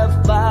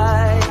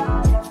lullaby,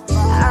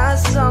 a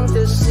song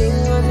to sing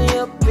on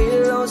your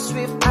pillow,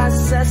 swift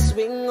as I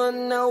swing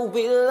on a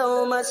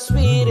willow. My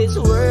sweetest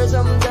words,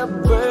 I'm the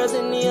birds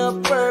in your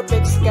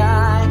perfect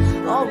sky.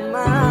 Oh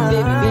my,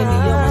 baby, baby,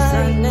 you're my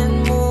sun and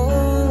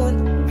moon.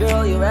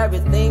 Girl, you're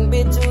everything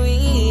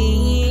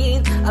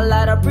between. A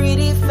lot of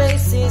pretty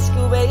faces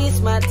could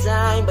waste my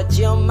time, but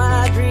you're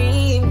my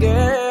dream,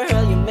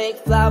 girl. You make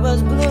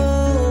flowers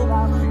bloom.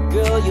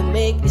 Girl, you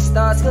make the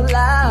stars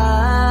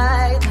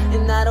collide.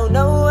 And I don't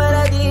know what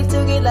I did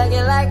to get like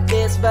it like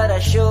this, but I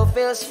sure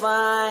feels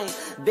fine.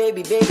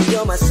 Baby, baby,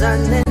 you're my sun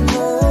and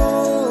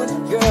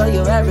moon. Girl,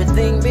 you're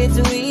everything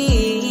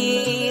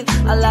between.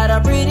 A lot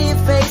of pretty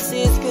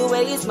faces could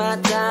waste my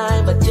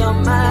time, but you're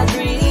my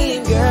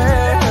dream,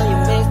 girl. You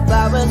make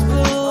flowers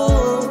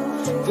bloom.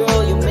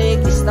 Girl, you make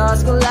the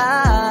stars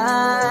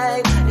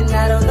collide. And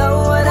I don't know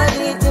what I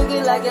did to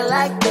get like it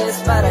like this,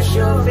 but I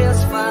sure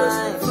feels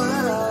fine.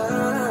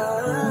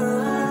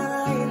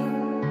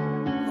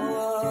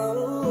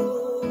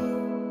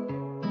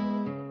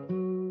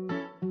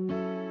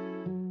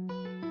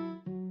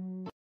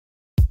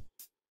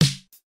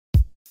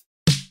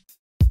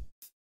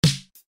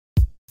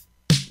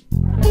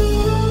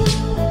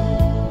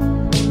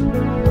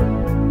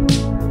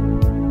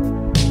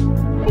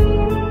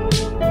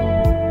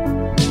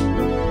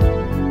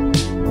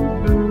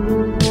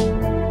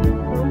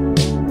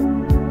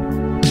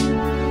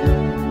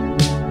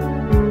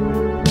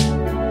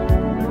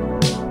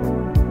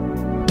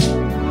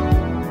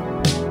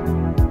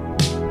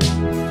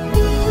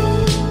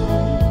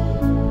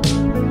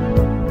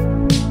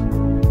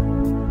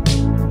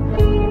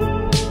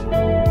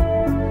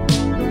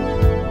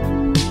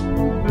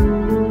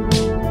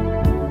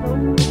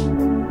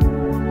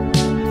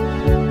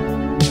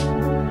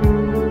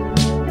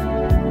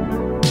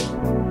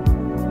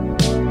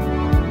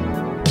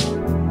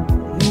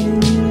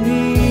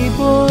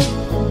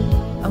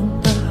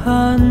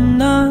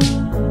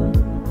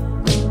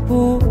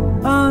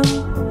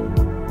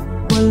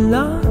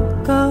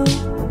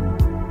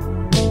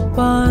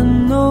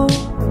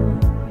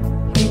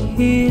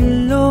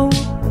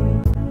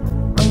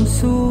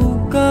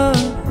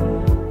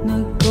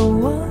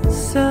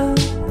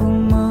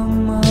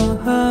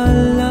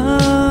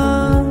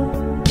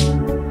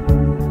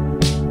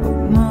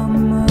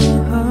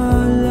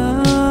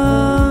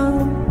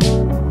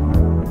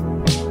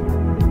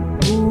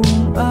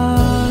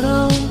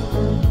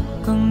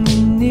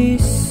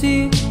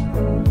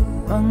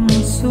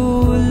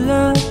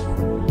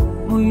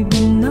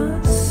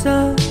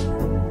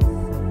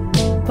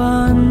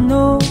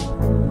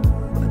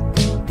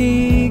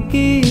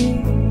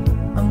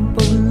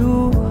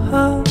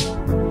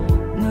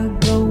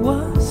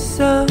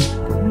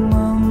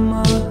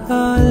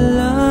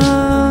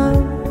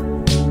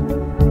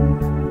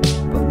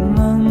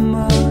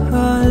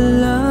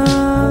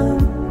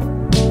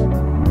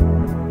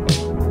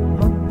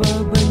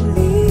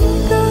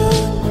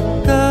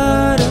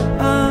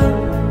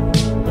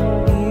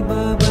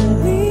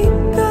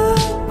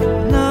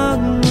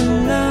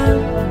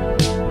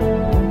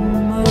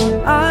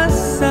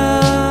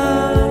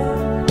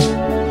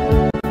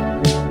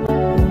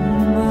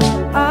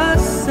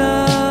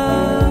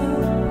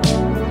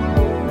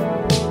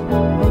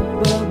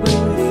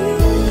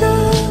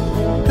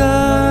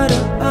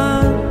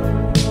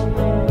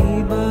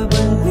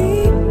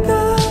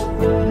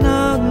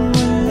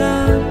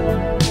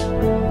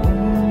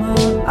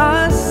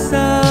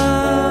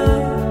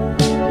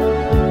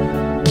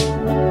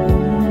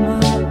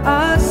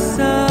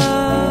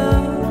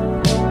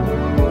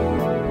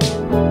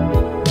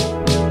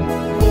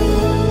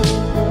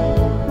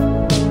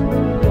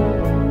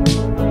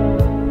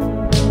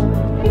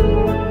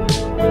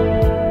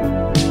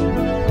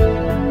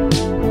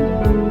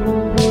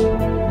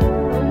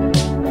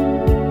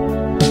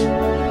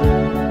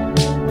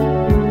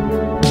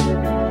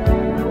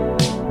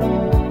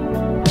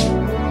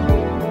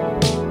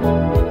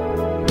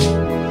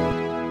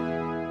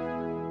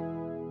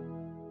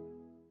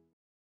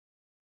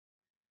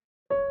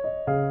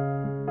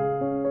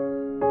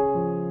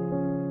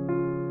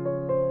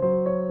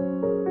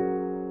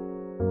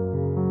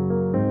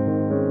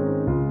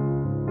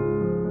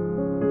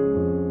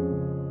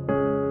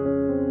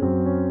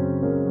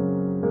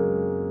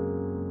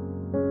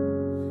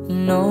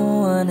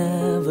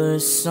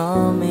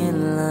 saw me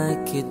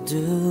like you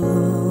do.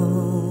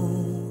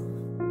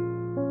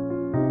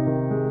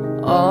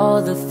 All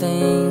the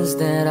things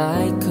that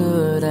I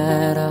could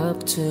add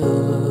up to,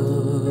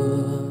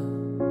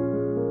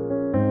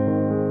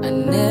 I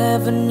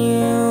never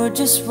knew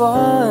just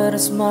what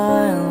a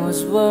smile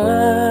was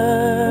worth.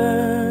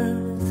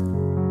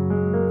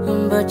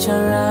 But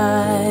your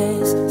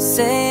eyes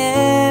say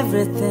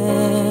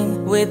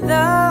everything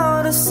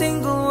without a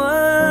single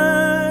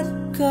word.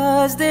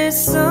 'Cause there's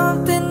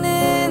something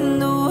in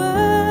the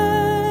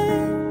way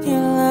you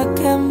look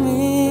at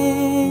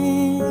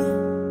me.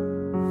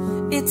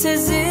 It's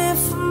as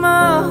if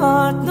my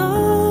heart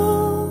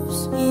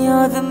knows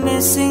you're the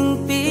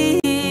missing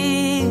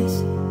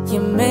piece.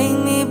 You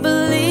make me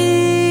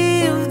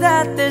believe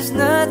that there's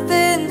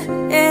nothing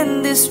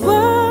in this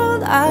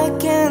world I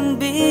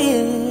can be.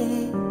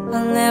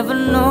 I'll never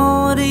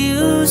know what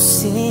you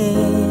see,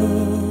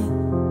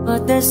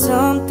 but there's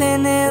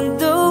something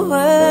in the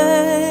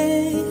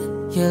way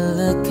you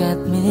look at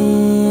me.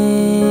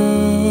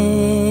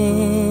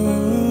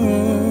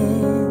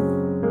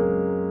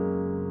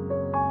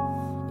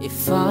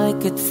 If I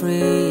could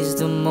freeze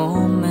the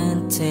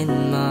moment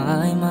in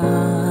my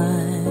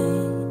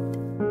mind,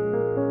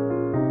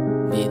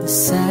 be the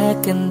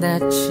second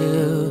that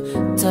you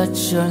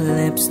touch your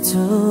lips to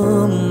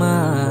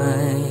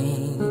mine.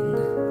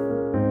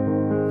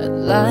 I'd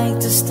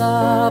like to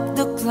stop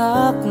the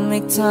clock,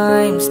 make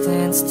time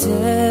stand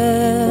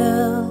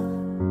still.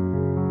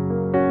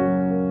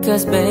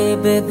 'Cause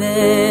baby,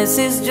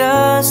 this is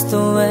just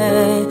the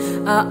way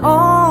I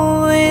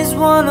always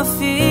wanna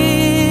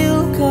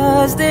feel.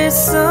 'Cause there's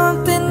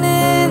something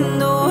in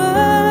the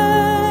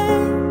way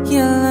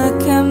you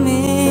look at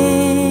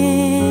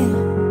me.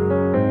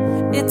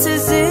 It's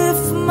as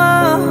if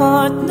my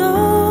heart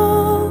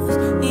knows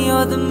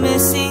you're the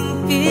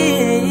missing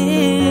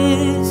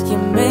piece.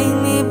 You make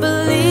me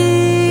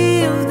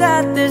believe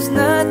that there's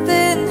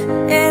nothing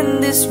in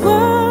this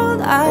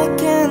world I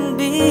can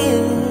be.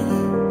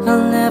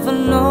 I'll never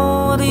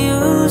know what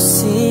you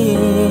see,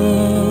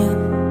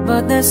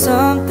 but there's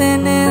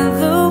something in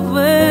the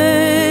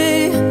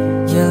way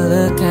you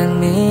look at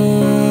me.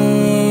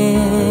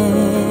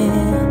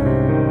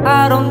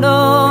 I don't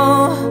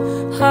know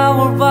how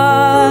or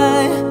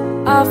why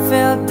I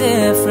felt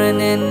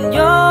different in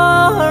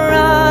your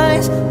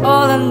eyes.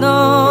 All I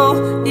know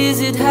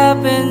is it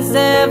happens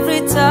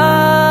every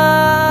time.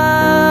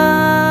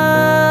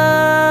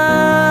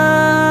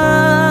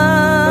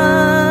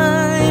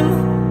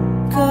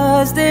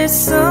 'Cause there's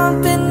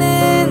something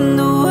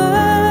in the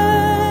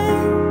way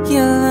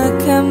you look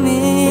at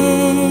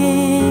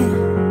me.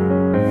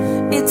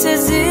 It's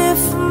as if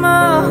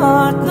my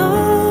heart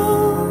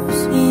knows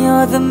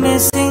you're the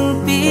missing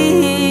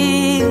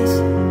piece.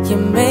 You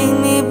make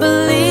me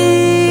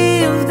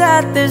believe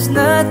that there's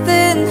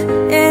nothing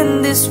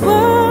in this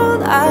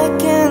world I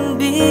can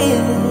be.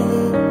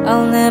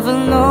 I'll never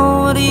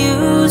know what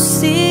you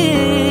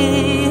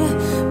see,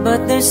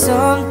 but there's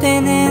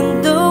something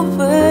in the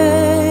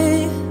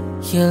way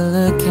you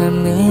look at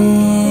me.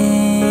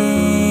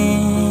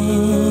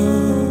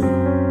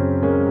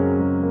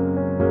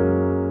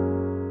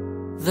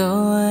 The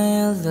way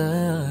you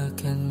look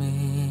at me.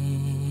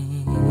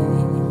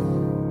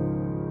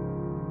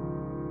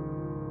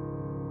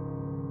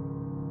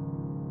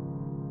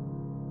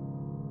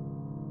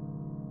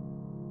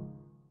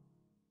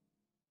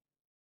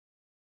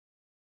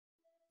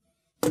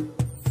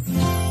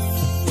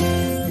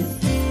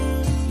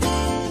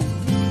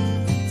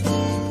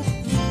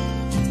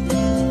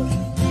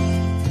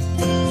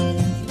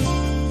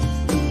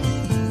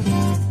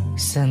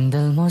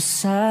 Sandal mo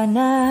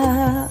sana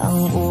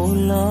ang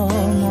ulo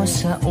mo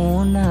sa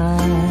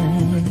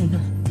unan.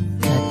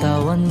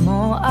 Katawan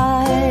mo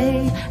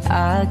ay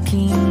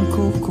aking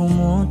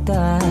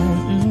kukumutan.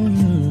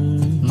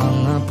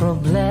 Mga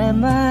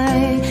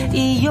problema'y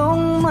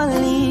iyong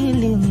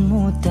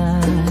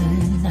malilimutan.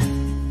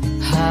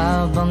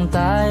 Habang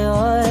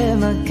tayo'y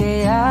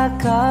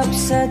magkayakap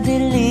sa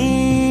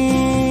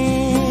dilim,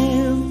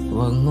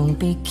 huwag mong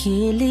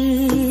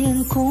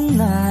pikilin kung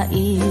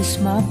nais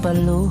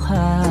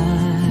mapaluhan.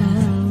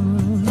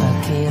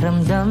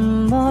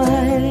 Pakiramdam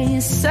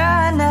mo'y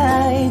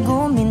sana'y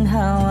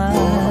guminhawa.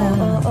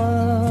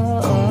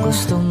 Kung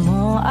gusto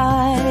mo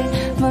ay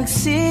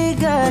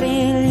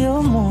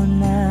magsigarilyo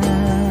muna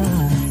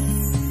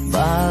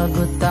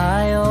bago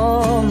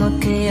tayo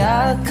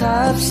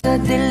magkayakap sa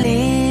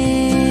dilim.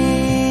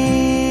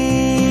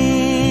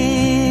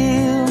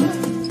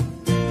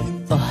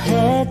 O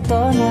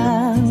heto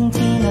nang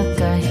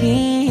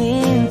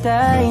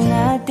pinakahihintay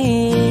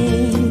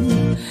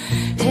natin.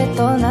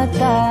 Heto na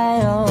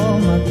tayo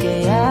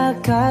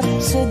magkayakap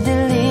sa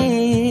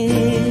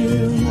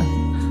dilim.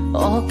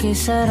 Okay,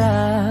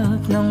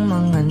 sarap ng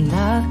mga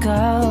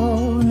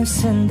nakaw na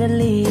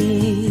sandali.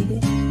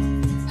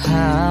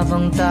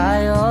 Habang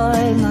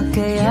tayo'y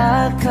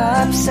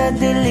magkayakap sa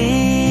dilim.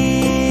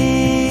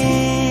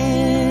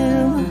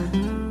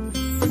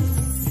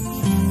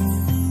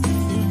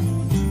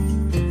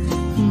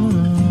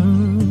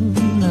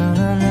 Na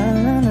na na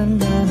na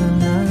na na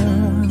na.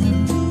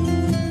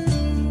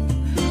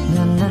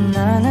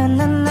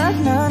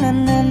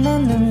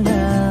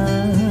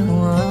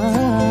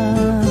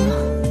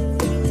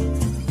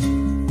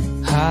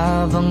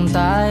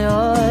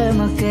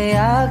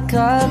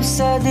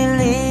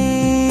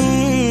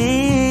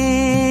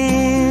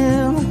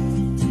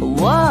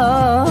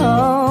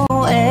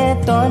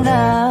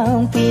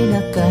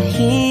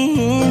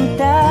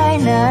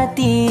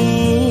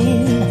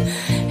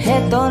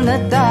 na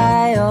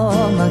tayo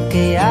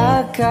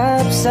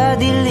magkayakap sa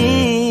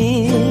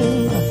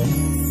dilim.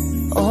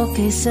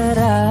 Okay,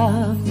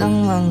 sarap ng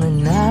mga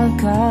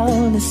nakaw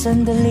na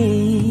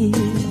sandali.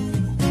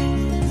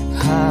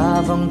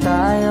 Habang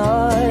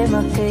tayo'y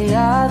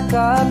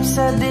magkayakap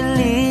sa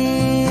dilim,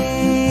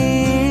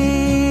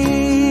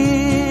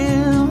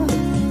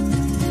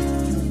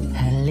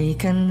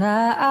 halika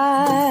na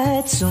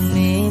at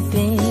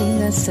sumiping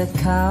na sa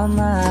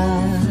kama.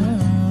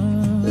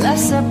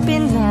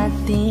 Lasapin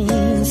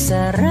natin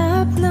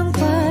sarap ng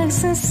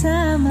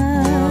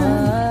pagsasama.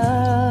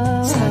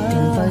 Sa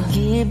ating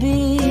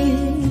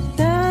pag-ibig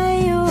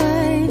tayo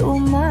ay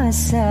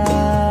umasa.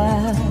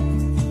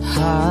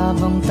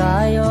 Habang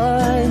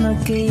tayo'y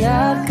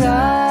magkayakap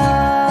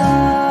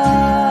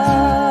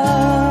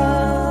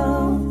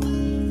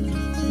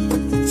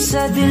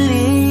sa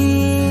dilim.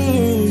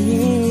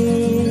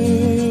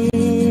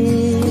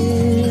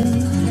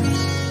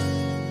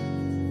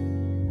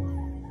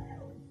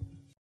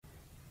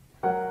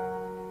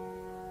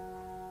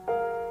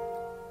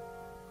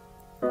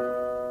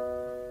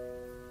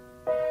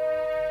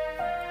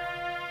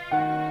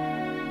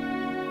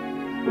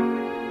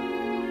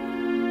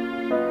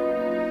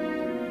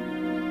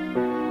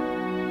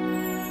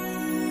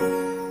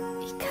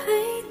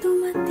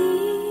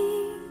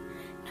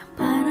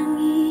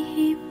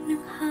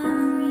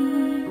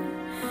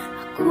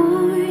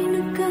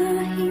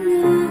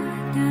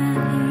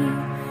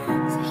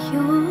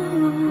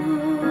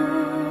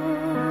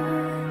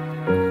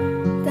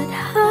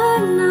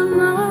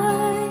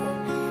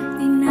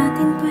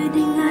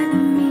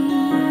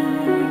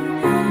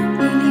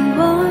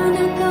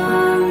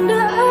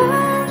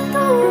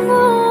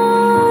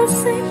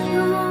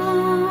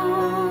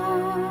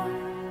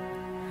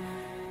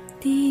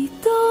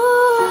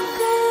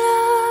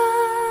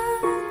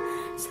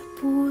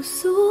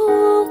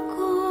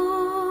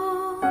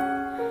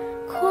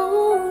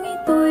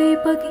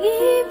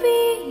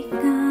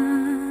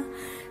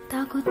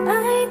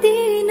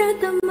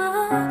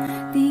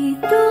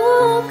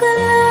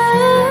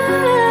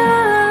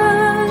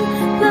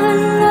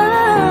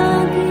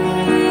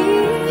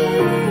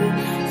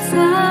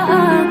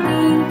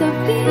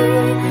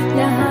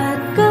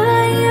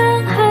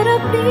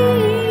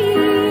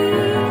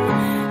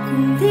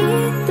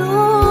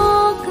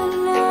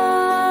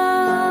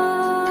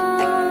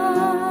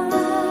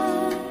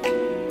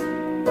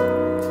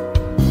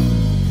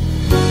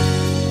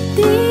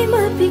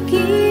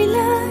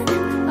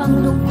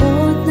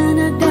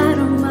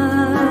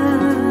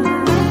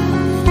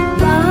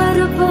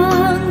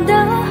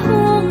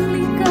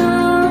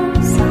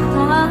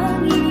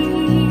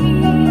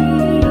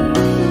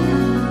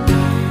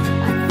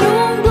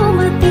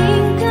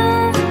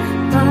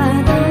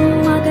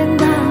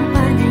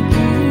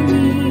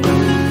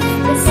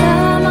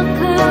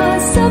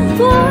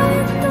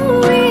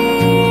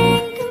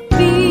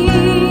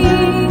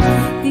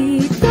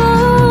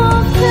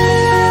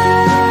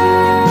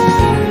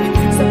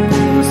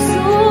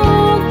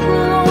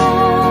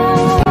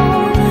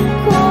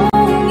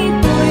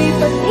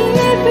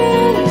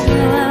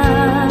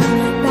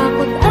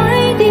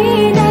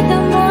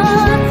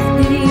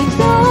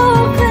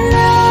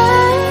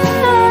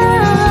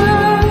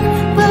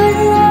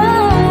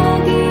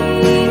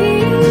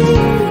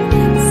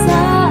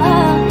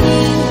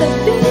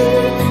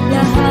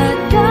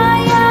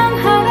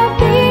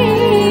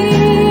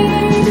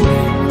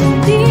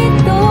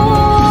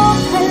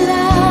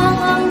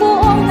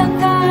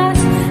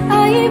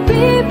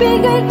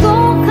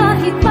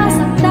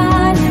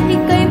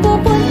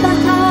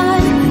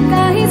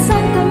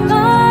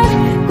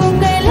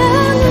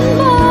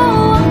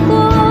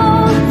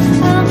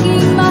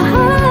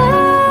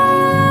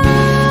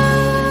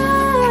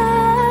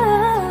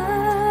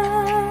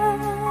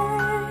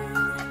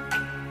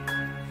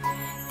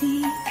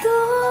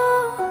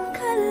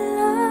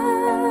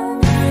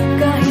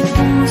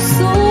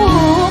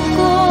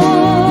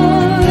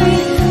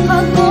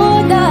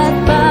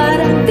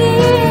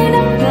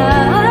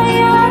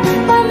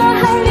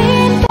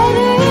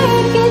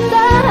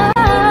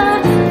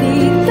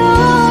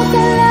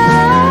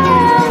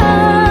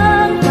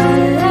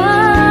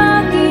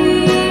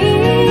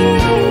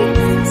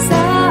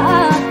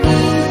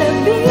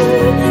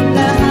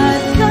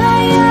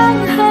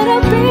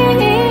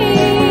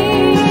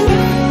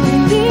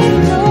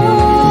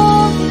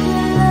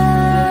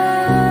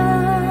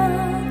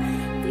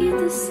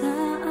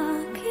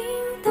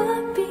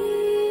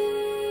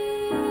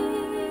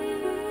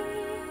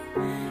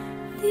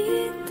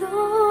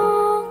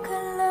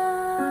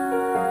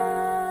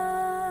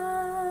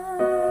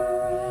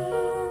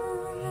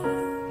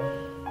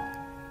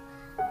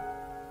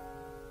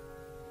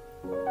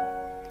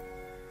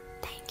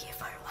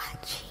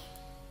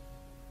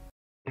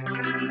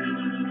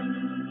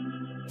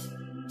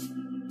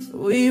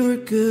 We were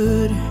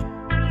good,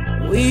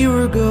 we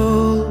were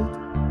gold,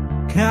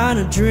 kind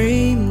of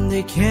dream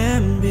that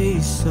can be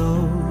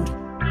sold.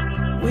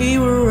 We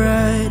were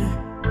right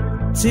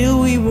till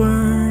we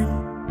weren't,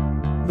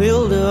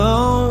 build a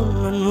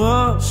home and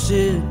watch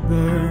it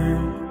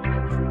burn.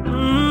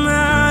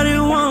 I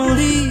didn't want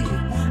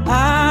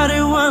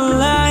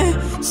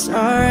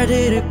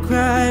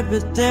cry,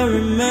 but then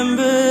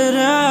remembered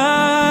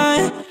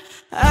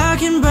I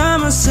can buy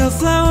myself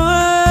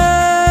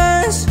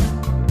flowers,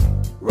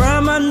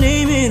 write my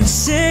name in the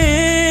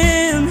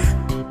sand,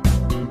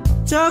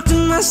 talk to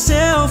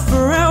myself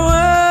for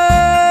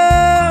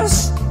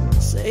hours,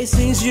 say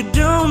things you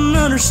don't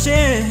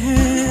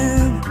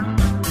understand.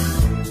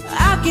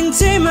 I can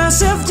take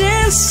myself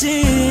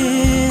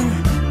dancing,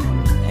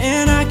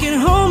 and I can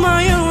hold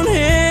my own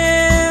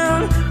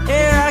hand.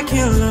 Yeah, I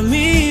can love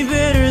me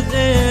better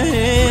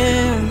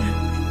than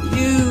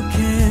you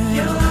can.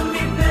 You love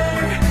me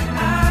better, I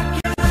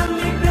can love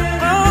me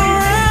better.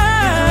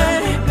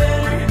 Alright,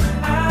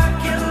 I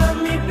can love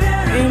me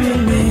better.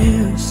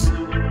 Reminisce,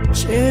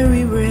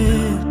 cherry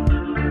red,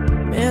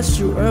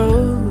 Mr.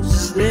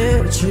 Rose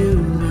that you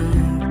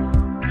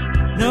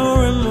left. No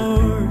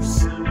remorse,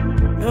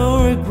 no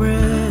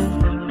regret.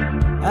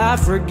 I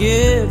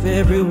forgive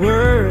every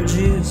word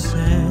you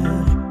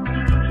said.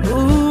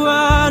 Ooh,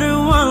 I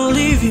don't wanna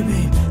leave you,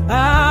 babe,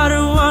 I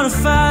don't wanna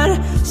fight.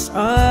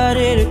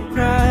 Started to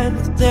cry,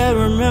 but then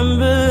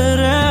remembered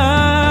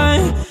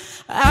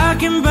I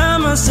can buy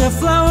myself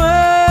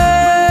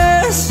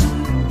flowers,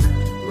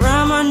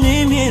 write my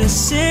name in the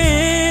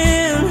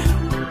sand,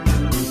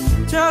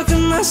 talk to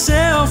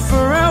myself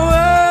for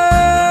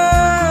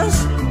hours,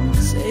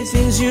 say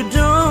things you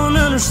don't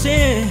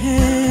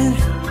understand.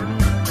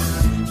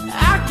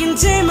 I can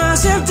take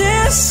myself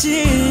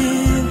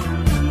dancing,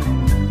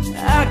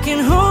 I can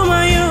hold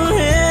my own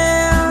hand.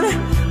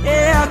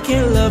 Yeah, I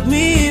can love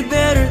me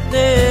better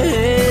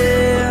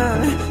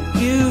than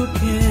you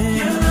can.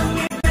 You love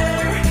me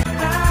better,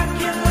 I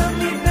can love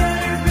me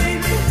better,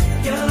 baby.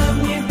 You love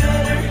me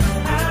better,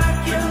 I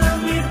can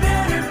love me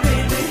better,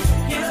 baby.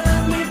 You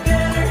love me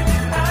better,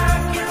 I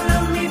can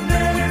love me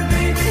better,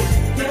 baby.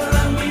 You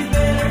love me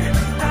better,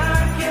 I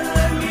can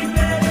love me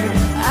better.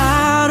 I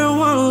don't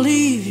wanna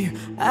leave you,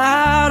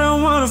 I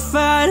don't wanna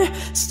fight.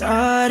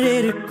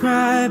 Started to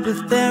cry, but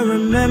then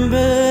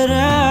remembered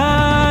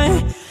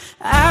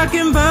I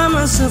can buy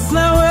myself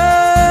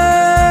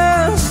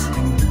flowers,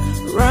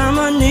 write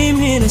my name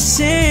in the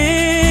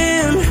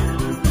sand,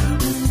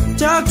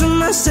 talk to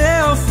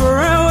myself for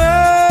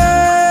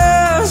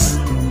hours,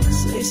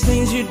 say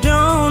things you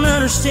don't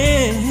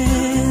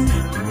understand.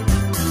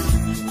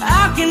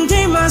 I can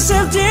take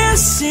myself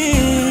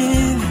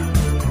dancing,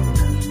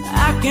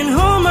 I can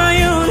hold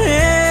my own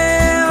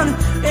hand.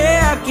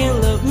 Yeah, I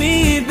can love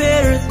me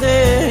better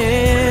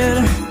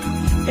than,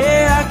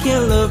 yeah, I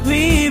can love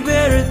me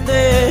better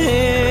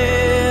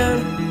than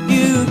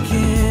you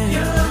can. You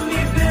love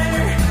me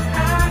better, I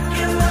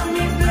can love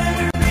me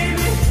better,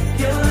 baby.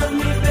 You love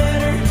me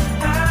better,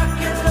 I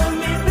can love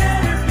me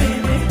better,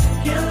 baby.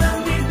 You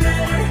love me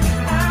better,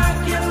 I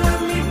can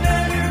love me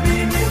better,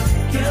 baby.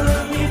 You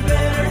love me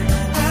better,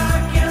 I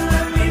can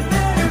love me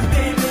better,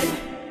 baby.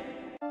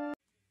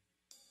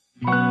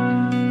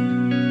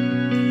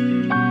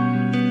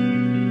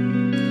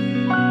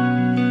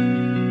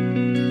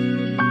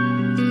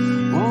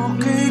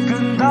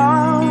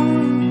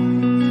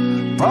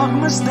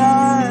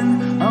 Pagmasdan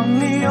ang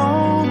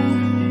iyong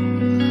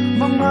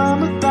mga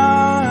mata,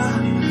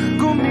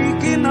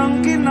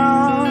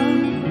 kumikinang-kinang,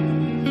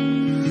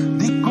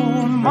 di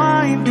ko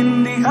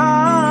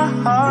maintindihan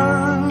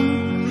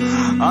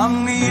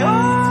ang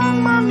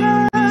iyong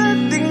mga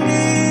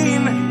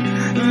tingin,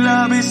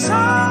 labis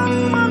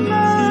ang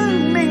mga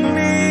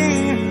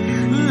ningning,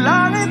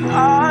 langit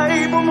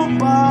ay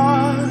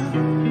bumaba,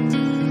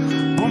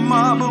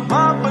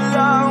 bumababa pa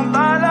lang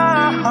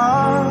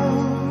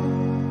talahan.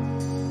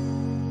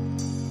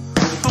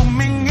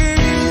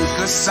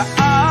 Sa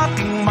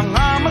aking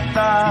mga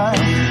mata,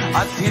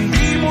 at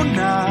hindi mo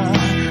na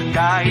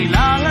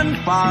kailangan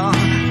pang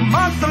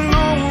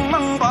magtanong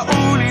ng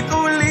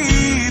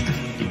paulit-ulit.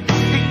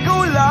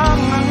 Ikaw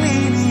lang ang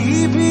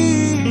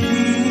iniibig,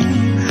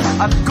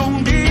 at kung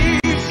di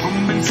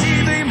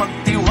kumbinsido'y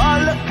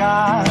magtiwala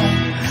ka.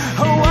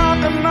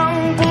 Hawakan ng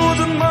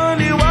budon,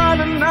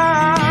 maniwala na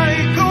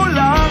ikaw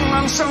lang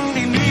ang siyang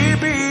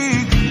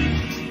inibig.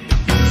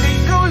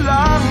 Ikaw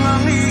lang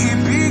ang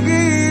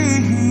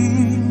iibigin.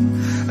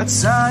 At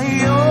sa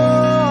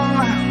iyong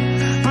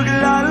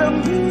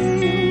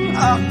paglalambing,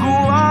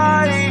 ako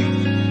ay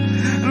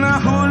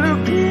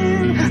nahulog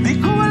din. Di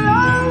ko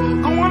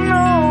alam kung ano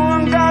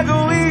ang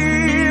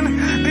gagawin,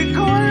 di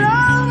ko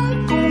alam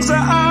kung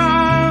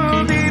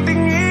saan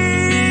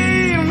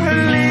titingin.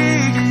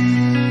 Halik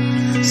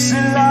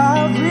sa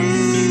labi,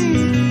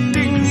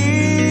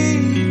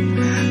 tingin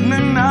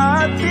na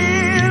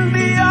natin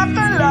di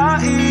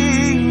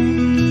akalain.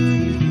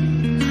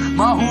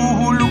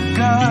 Mahuhulog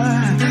ka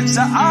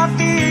sa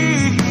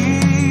akin,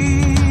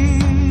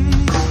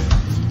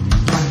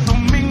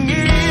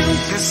 tumingin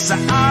ka sa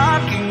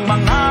aking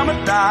mga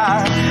mata,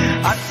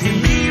 at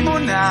hindi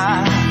mo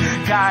na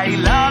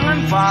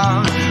kailangan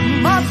pang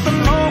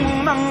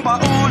magtanong ng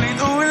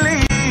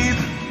paulit-ulit.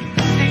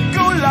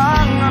 Ikaw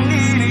lang ang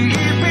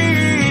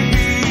iniibig,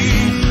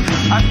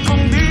 at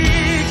kung di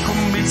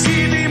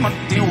kumbinsido'y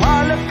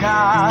magtiwala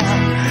ka.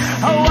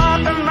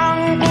 Hawakan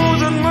ng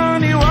budon,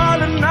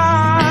 maniwala na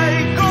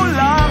ikaw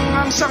lang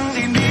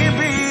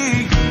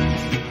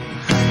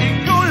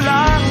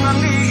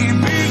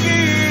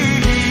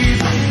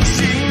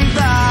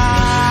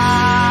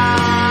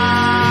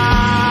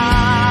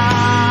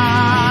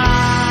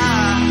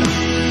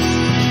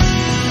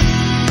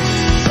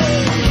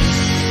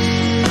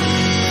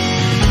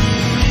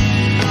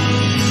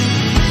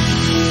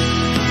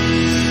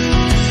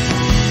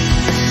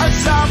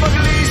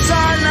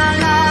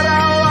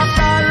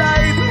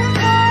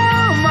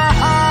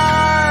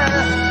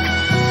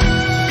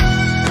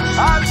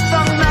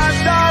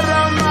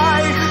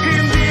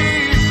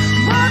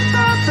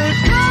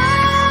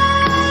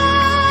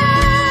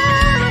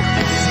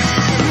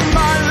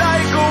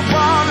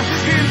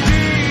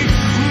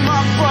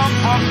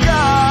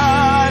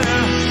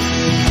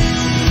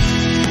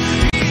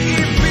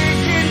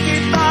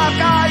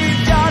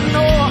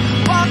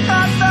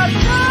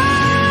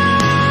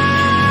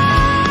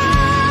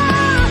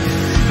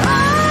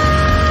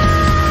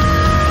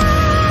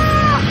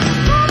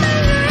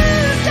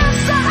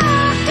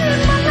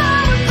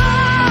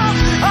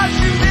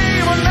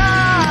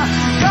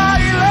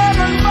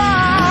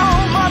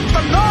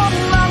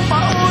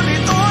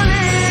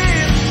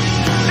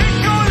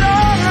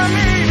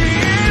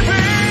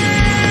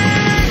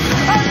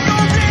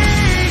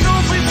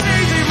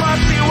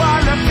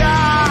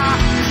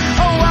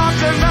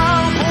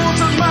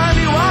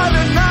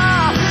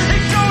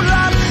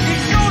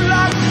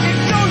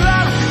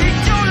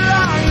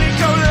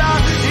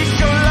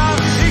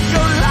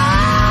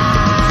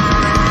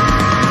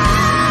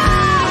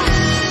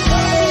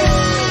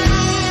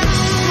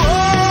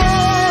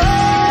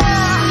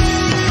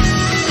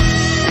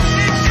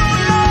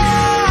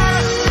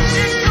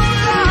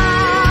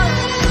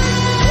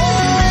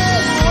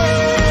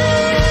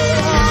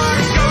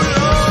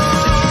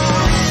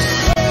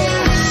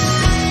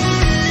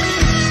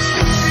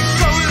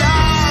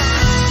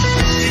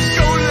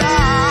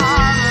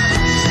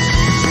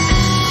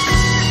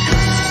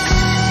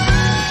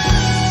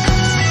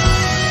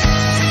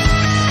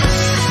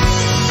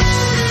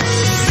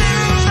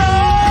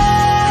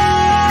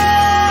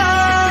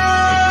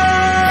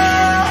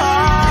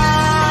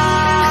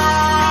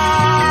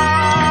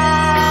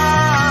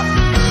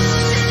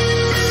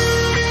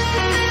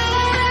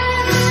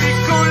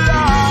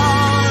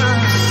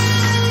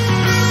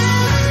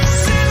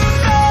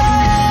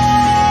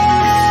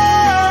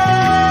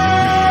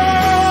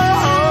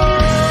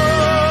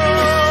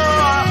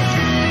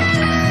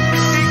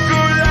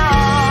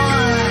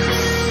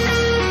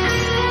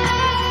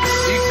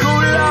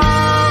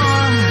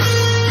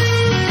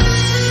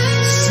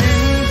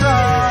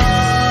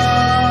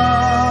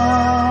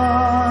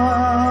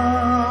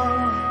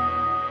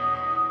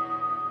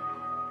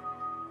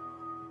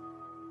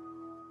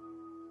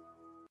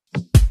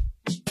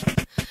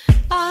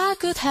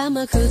have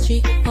my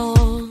Gucci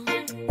on,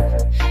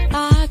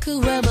 I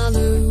could wear my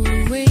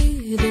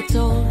Louis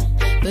Vuitton,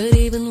 but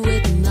even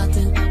with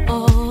nothing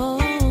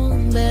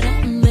on, that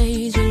I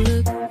made you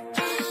look.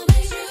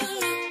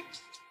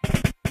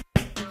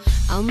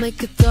 I'll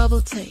make a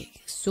double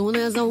take soon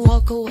as I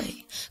walk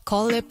away.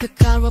 Call it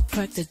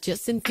chiropractor,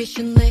 just in case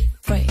you ain't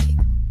afraid.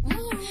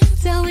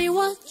 Tell me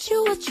what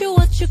you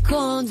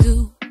gonna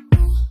do?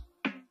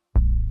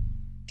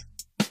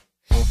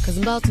 Cause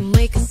I'm about to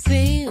make a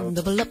scene,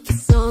 double up the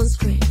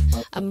sunscreen.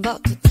 I'm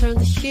about to turn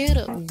the shit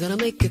up, gonna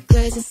make a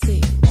crazy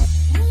scene.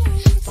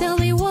 Tell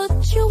me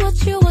what you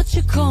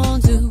gonna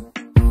do?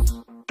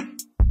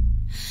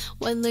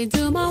 When they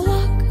do my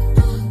walk,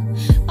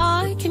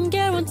 I can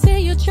guarantee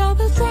your job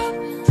will drop.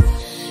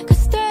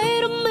 Cause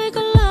they don't make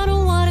a lot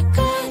of what I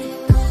got.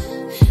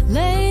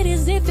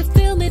 Ladies, if you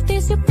feel me,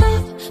 this you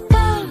pop,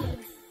 pop.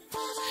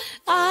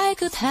 I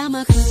could have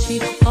my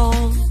Gucci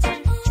on,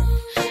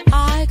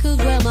 I could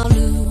wear my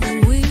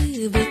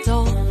Louis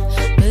Vuitton,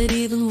 but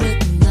even with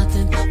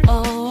nothing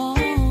on,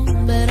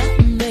 but I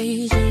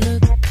made you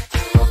look.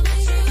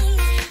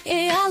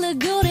 Yeah, I look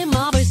good in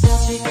my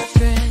Versace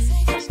dress,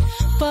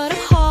 but I'm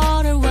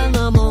harder when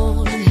my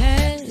morning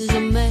hair's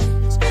a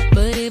mess.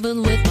 But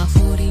even with my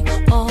hoodie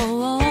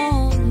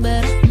on,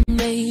 but I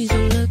made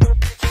you look.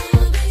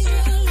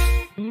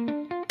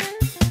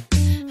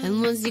 And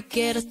once you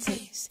get a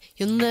taste,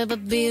 you'll never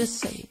be the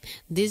same.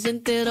 This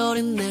ain't that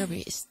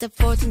ordinary, it's the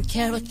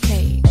 14-karat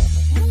cake.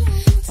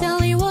 Tell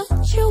me what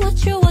you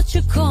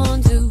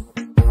gonna do?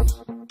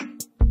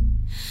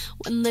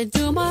 When they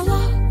do my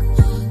walk,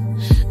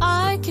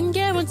 I can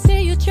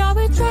guarantee your jaw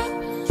will drop.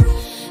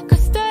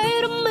 Cause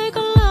they don't make a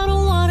lot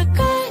of what I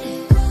got.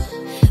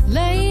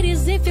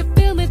 Ladies, if you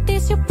feel me,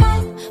 this you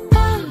pop,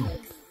 pop.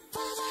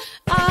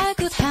 I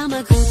could have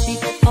my Gucci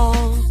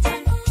on,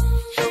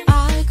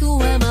 I could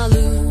wear my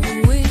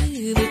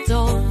Louis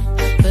Vuitton,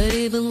 but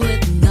even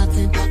with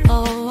nothing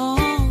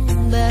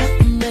on, that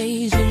I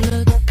made you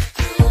look.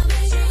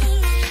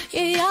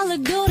 Yeah, I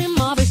look good in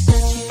my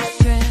Versace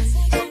dress,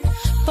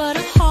 but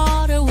I'm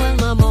harder when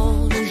my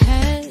morning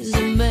hair's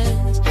a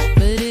mess.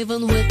 But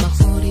even with my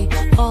hoodie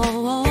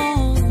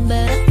on,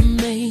 that I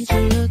made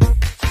you look.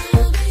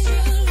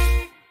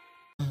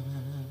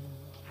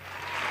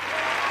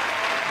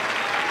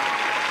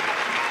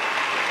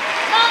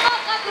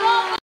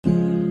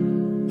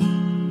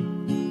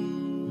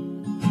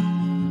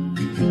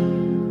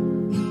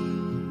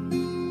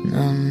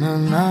 Na na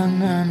na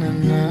na na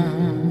na.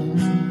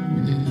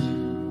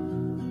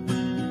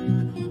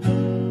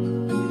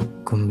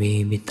 Kung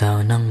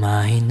bibitaw ng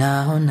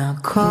mahinahon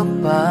ako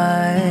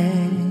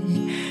ba'y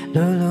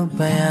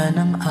lulubayan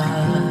ng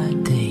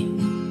ating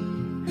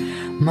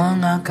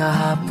mga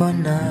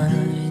kahapon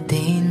ay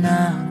di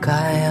na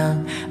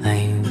kayang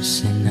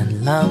ayusin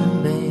ng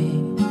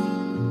lambing.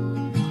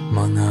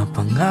 Mga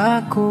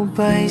pangako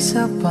ba'y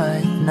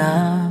sapat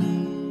na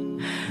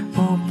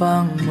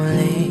upang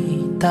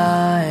muli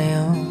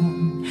tayong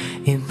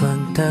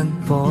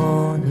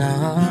ipagtagpo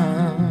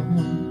ng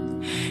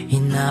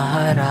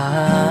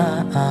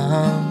hinaharap?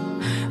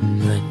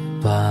 Ba't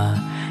ba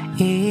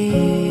ipapalala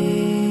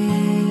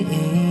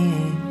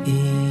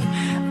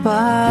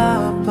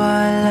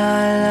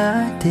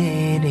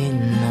din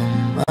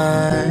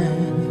naman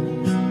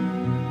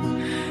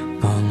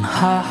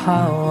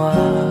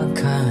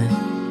panghahawakan?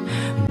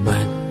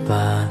 Ba't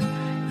ba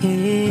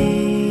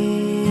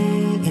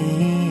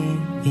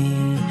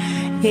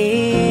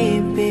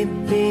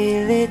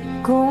ipipilit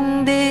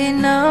kong di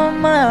na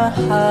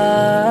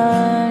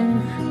mahal?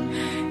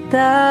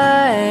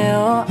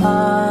 Tayo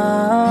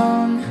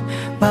ang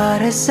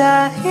para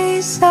sa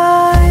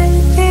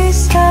isa't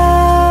isa.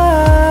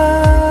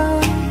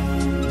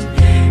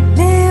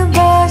 Di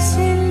ba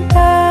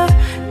sinta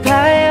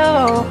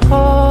tayo?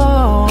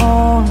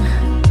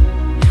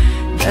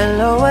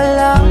 Dalawa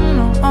lang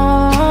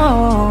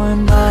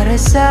noon para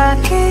sa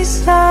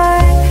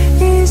isa't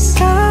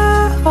isa.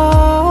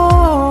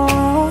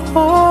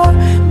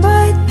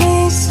 Ba't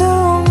di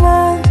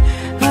suman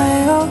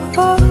ngayon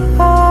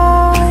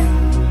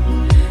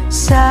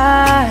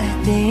sa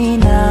atin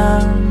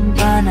ang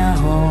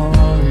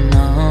panahon?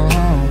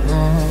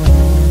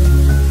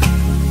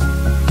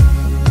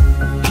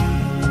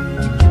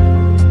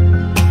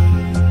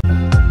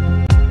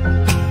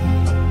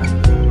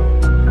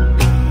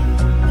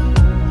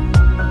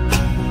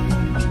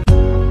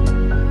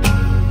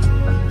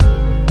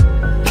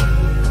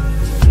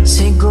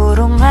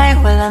 Siguro nga'y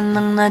wala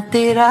nang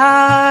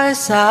natira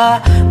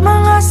sa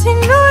mga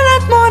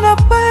sinulat mo na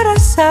para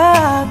sa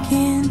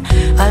akin.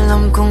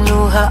 Alam kong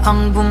luha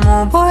ang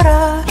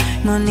bumubura,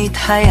 ngunit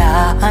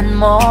hayaan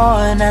mo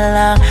na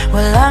lang.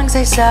 Walang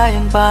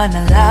saysayang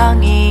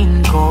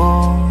panalangin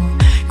ko,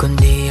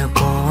 kundi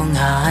ako ang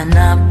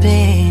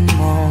hahanapin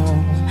mo.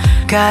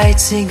 Kahit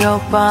sigaw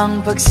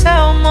pang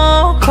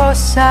pagsama ko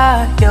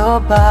sa'yo,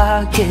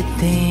 bakit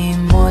di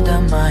mo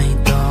dama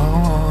ito?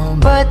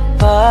 Ba't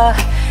ba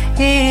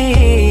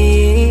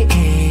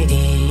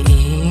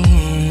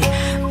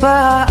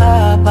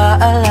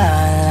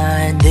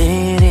paalala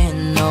di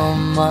rin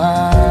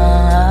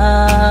naman?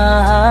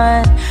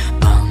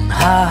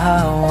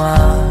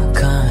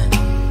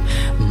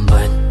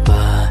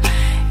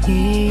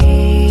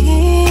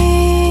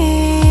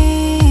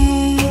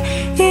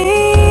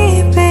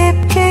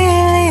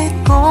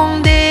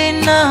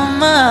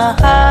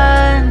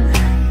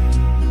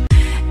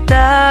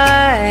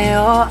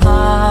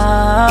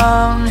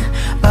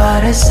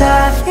 para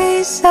sa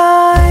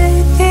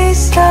isa't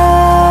isa.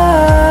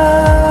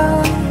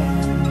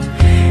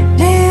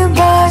 Di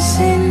ba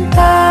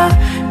sinta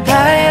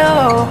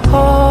tayo?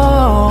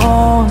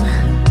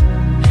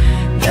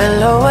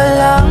 Dalawa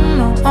lang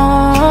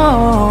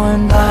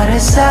noon para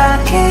sa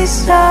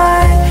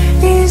isa't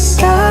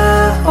isa.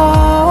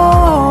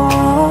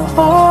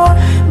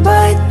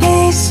 Ba't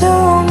di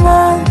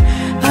sumang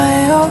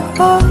ayon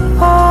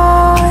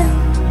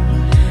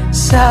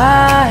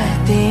sa